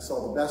 I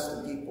saw the best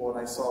in people, and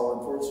I saw,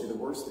 unfortunately, the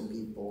worst in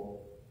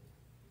people.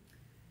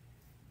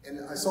 And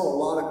I saw a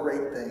lot of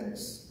great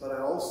things, but I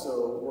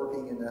also,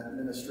 working in that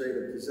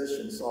administrative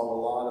position, saw a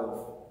lot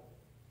of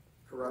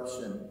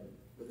corruption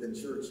within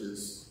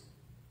churches.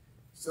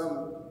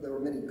 There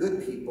were many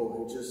good people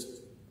who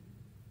just,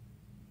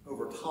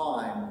 over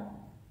time,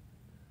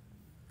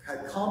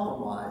 had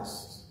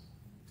compromised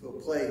to a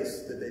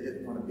place that they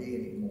didn't want to be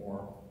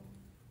anymore.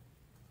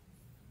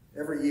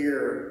 Every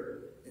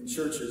year in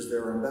churches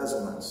there are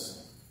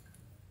embezzlements,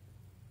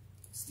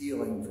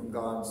 stealing from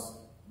God's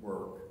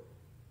work.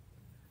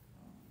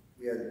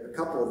 We had a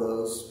couple of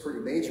those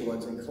pretty major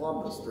ones in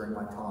Columbus during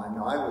my time.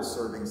 Now, I was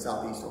serving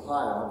Southeast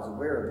Ohio. I was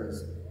aware of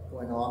these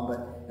going on,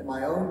 but in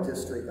my own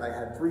district, I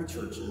had 3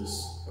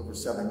 churches over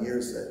 7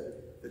 years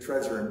that the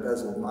treasurer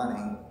embezzled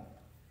money.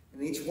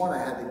 And each one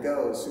I had to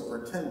go as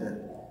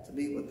superintendent to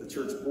meet with the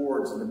church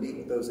boards and to meet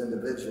with those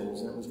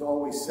individuals. And it was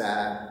always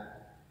sad.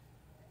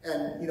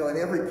 And, you know, in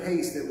every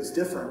case it was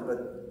different,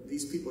 but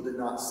these people did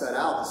not set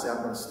out to say,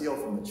 I'm going to steal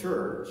from the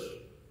church.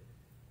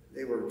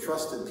 They were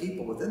trusted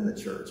people within the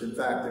church. In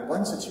fact, in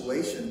one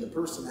situation, the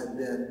person had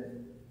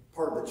been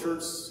part of the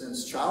church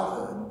since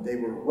childhood. They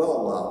were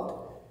well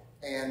loved,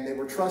 and they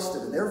were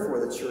trusted, and therefore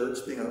the church,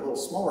 being a little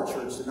smaller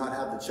church, did not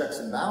have the checks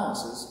and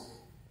balances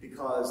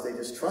because they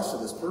just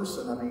trusted this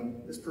person. I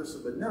mean, this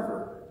person would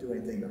never do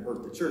anything to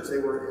hurt the church. They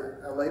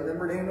were a lay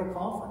member at annual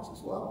conference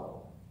as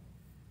well.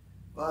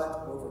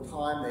 But over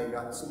time, they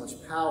got so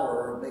much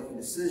power of making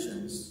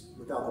decisions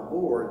without the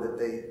board that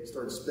they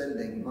started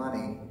spending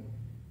money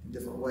in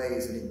different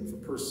ways and even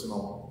for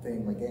personal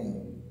family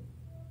gain.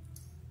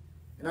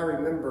 And I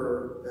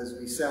remember as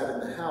we sat in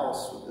the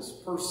house with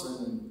this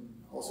person, and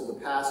also the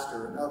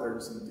pastor and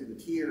others, and through the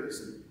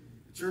tears, and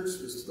the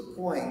church was to the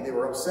point they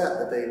were upset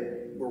that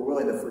they were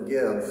willing to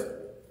forgive.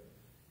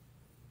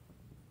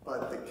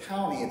 But the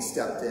county had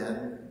stepped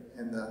in,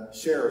 and the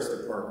sheriff's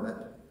department,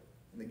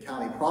 and the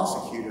county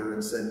prosecutor,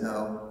 and said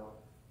no,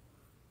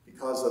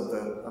 because of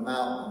the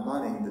amount of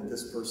money that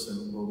this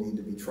person will need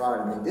to be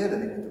tried. And they did,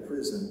 and they went to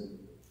prison.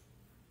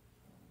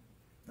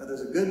 Now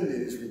there's a good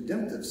news,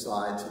 redemptive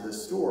side to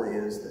this story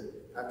is that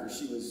after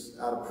she was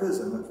out of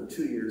prison, went for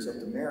 2 years up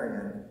to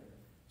Marion,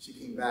 she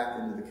came back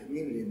into the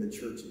community and the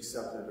church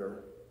accepted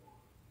her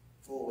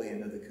fully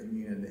into the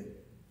community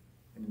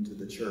and into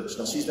the church.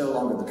 Now she's no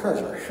longer the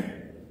treasurer.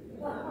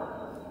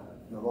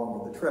 No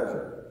longer the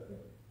treasurer.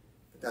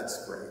 But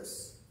that's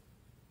grace.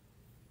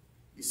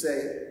 You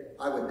say,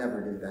 I would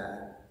never do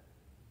that.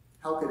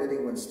 How could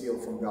anyone steal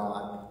from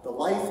God? The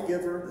life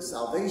giver, the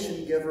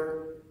salvation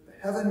giver, the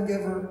heaven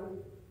giver.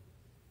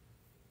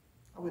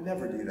 I would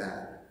never do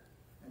that.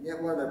 And yet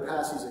one of the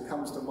passages that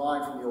comes to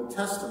mind from the Old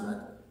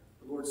Testament,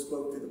 the Lord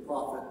spoke through the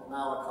prophet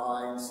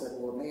Malachi and said,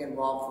 well, a man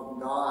robbed from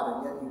God,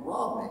 and yet you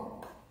rob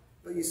me.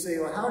 But you say,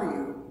 well, how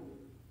do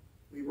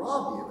we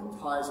rob you in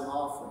tithes and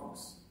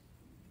offerings?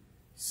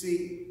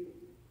 See,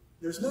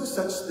 there's no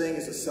such thing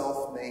as a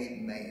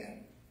self-made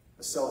man,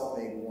 a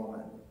self-made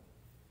woman.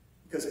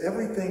 Because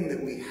everything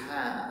that we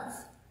have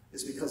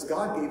is because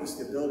God gave us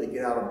the ability to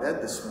get out of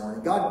bed this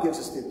morning. God gives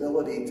us the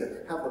ability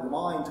to have the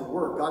mind to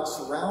work. God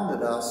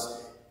surrounded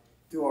us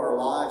through our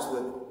lives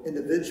with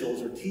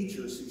individuals or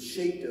teachers who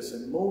shaped us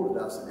and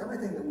molded us and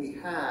everything that we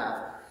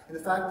have. And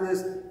the fact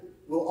is,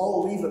 we'll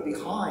all leave it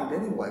behind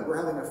anyway. We're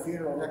having a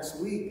funeral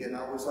next week, and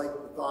I was like,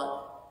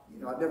 thought,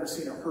 you know, I've never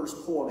seen a hearse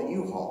pull in a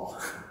U-Haul.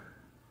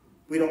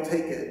 We don't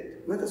take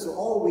it with us. So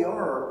all we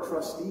are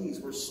trustees.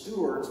 We're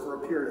stewards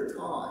for a period of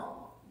time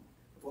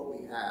of what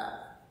we have.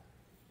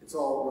 It's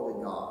all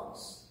really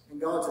God's. And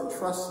God's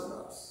entrusted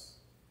us.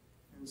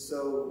 And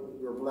so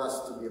we're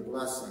blessed to be a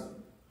blessing.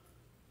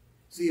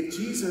 See, if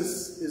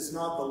Jesus is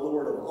not the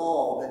Lord of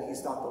all, then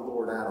he's not the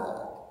Lord at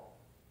all.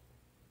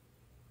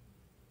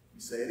 Let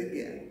me say it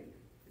again.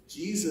 If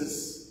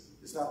Jesus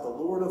is not the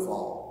Lord of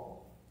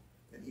all,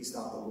 then he's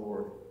not the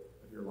Lord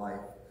of your life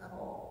at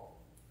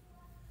all.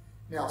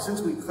 Now,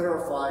 since we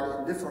clarified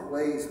in different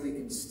ways we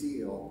can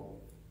steal,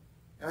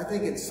 and I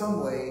think in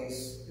some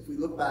ways, if we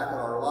look back at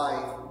our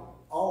life,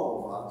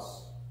 all of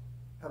us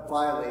have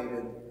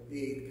violated the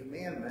 8th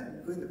commandment,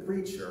 including the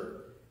preacher.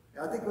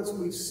 And I think what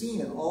we've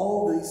seen in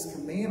all these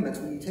commandments,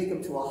 when you take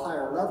them to a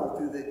higher level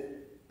through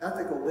the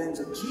ethical lens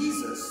of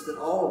Jesus, that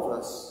all of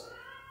us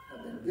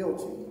have been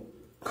guilty.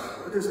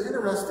 But there's an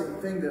interesting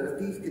thing that a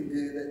thief can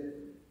do that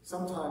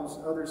sometimes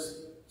other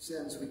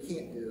sins we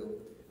can't do.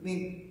 I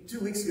mean,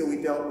 2 weeks ago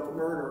we dealt with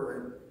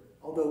murder, and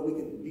although we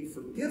can be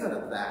forgiven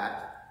of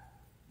that,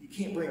 you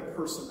can't bring a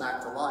person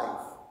back to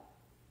life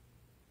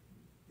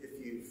if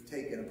you've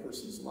taken a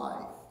person's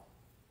life.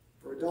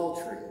 For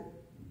adultery,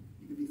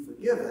 you can be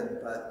forgiven,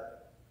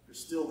 but there's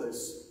still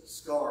those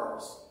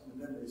scars and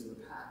the memories of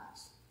the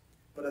past.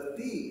 But a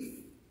thief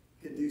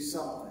can do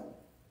something.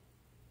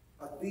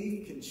 A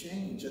thief can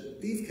change. A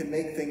thief can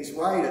make things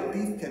right. A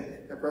thief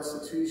can have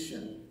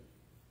restitution.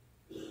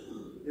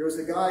 There was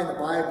a guy in the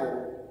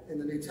Bible, in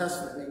the New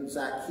Testament, named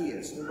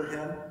Zacchaeus. Remember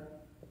him?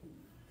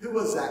 Who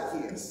was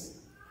Zacchaeus?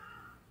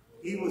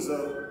 He was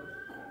an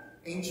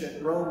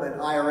ancient Roman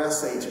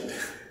IRS agent.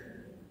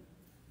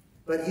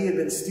 But he had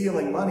been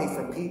stealing money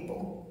from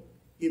people.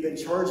 He had been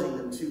charging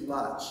them too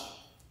much.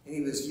 And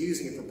he was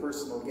using it for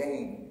personal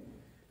gain.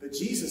 But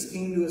Jesus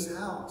came to his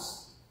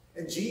house.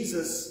 And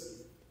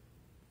Jesus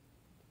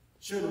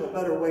showed him a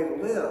better way to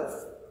live.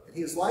 And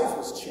his life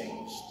was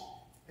changed.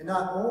 And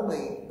not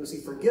only was he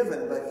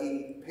forgiven, but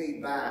he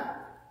paid back.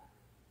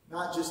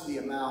 Not just the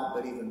amount,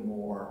 but even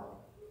more.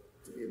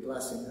 To be a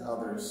blessing to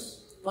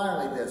others.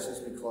 Finally, this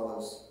as we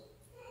close.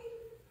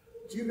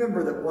 Do you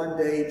remember that one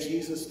day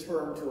Jesus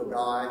turned to a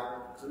guy,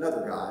 it was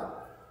another guy,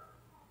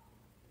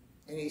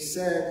 and he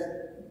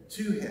said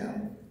to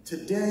him,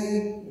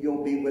 "Today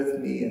you'll be with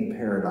me in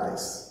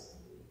paradise."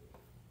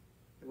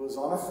 It was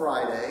on a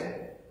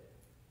Friday,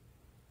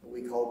 what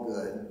we call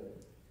Good.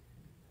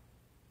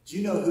 Do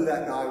you know who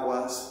that guy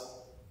was?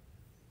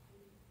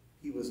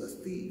 He was a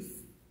thief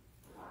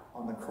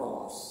on the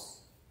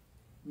cross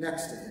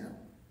next to him.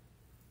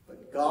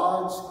 But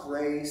God's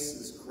grace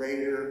is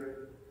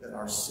greater than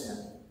our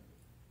sin.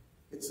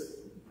 It's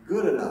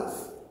good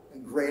enough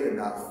and great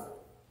enough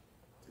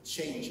to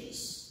change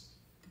us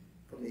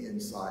from the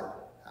inside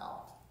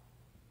out.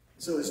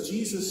 So as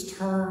Jesus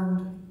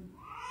turned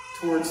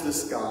towards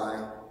this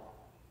guy,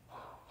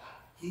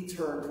 he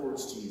turned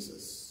towards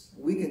Jesus.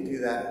 We can do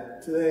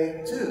that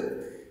today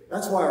too.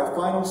 That's why our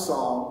final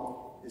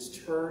song is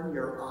 "Turn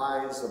Your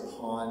Eyes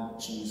Upon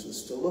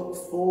Jesus," to look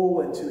full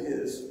into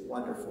his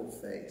wonderful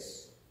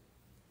face.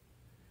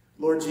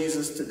 Lord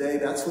Jesus, today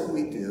that's what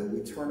we do.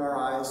 We turn our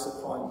eyes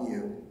upon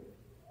you.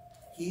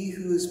 He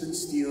who has been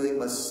stealing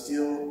must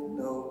steal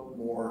no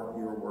more,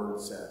 your word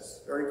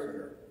says. Very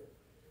clear.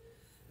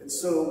 And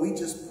so we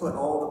just put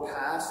all the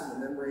past and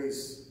the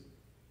memories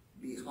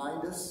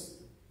behind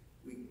us.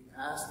 We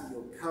ask that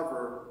you'll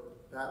cover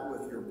that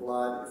with your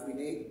blood. If we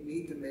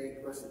need to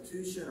make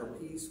restitution or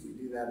peace, we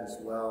do that as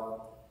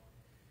well.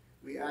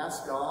 We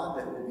ask, God,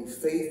 that we'll be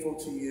faithful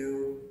to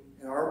you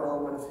in our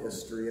moment of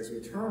history as we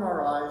turn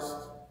our eyes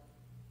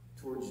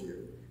towards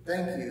you.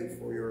 Thank you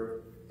for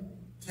your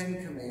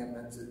 10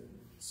 commandments that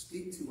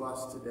speak to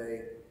us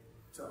today,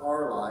 to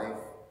our life,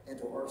 and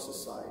to our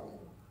society.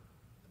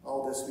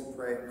 All this we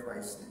pray in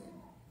Christ's name.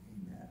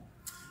 Amen.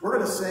 We're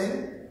going to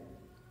sing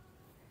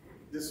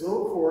this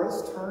little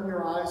chorus, "Turn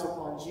Your Eyes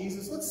Upon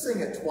Jesus." Let's sing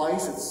it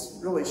twice. It's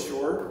really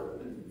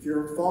short. If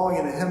you're following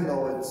in a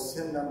hymnal, it's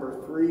hymn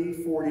number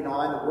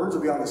 349. The words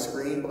will be on the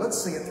screen, but let's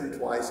sing it through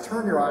twice.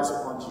 "Turn your eyes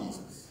upon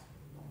Jesus."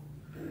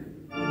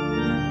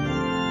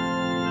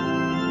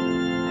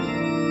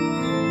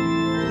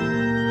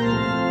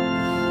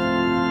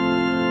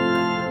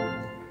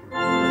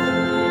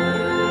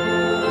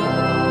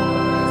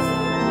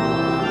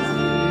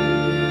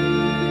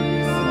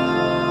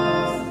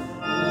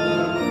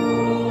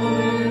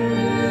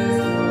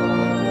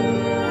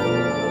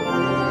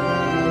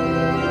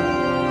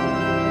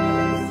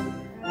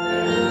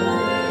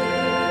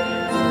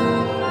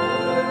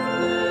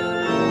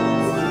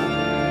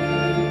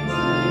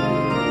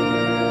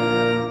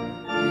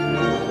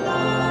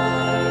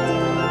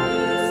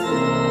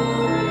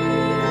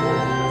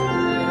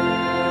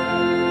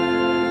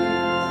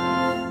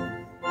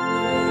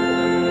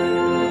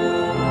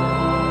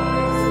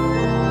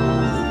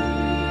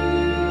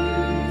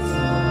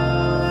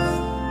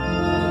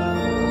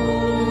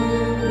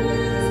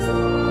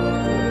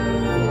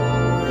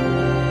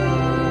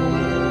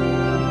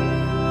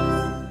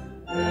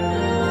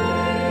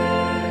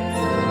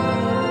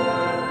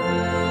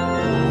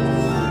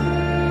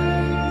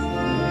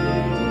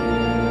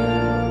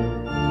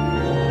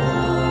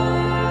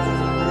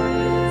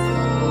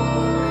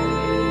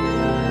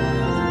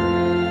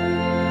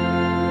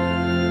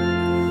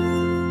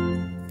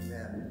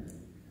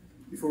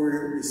 Before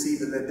we receive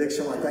the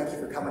benediction, I want to thank you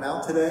for coming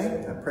out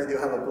today. I pray that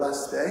you'll have a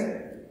blessed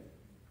day.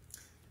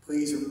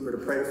 Please remember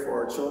to pray for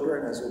our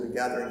children as we'll be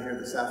gathering here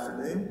this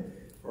afternoon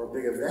for a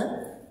big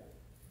event.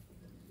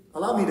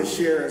 Allow me to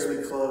share as we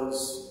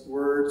close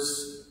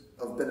words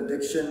of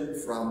benediction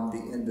from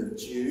the end of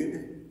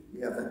Jude.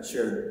 We haven't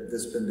shared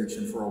this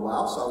benediction for a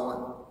while, so I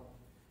want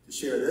to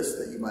share this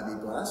that you might be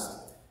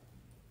blessed.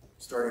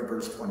 Starting at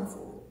verse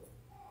 24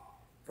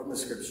 from the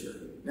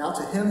scripture. Now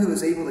to him who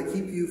is able to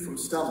keep you from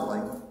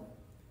stumbling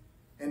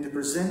and to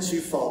present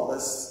you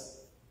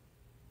faultless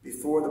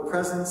before the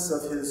presence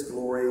of his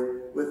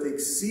glory with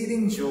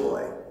exceeding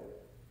joy,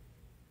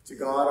 to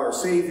God our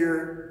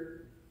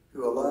Savior,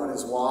 who alone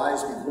is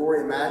wise, be glory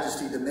and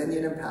majesty,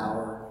 dominion and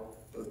power,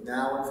 both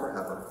now and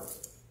forever.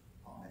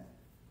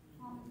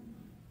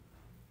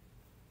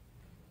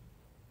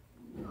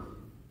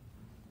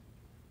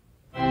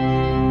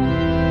 Amen.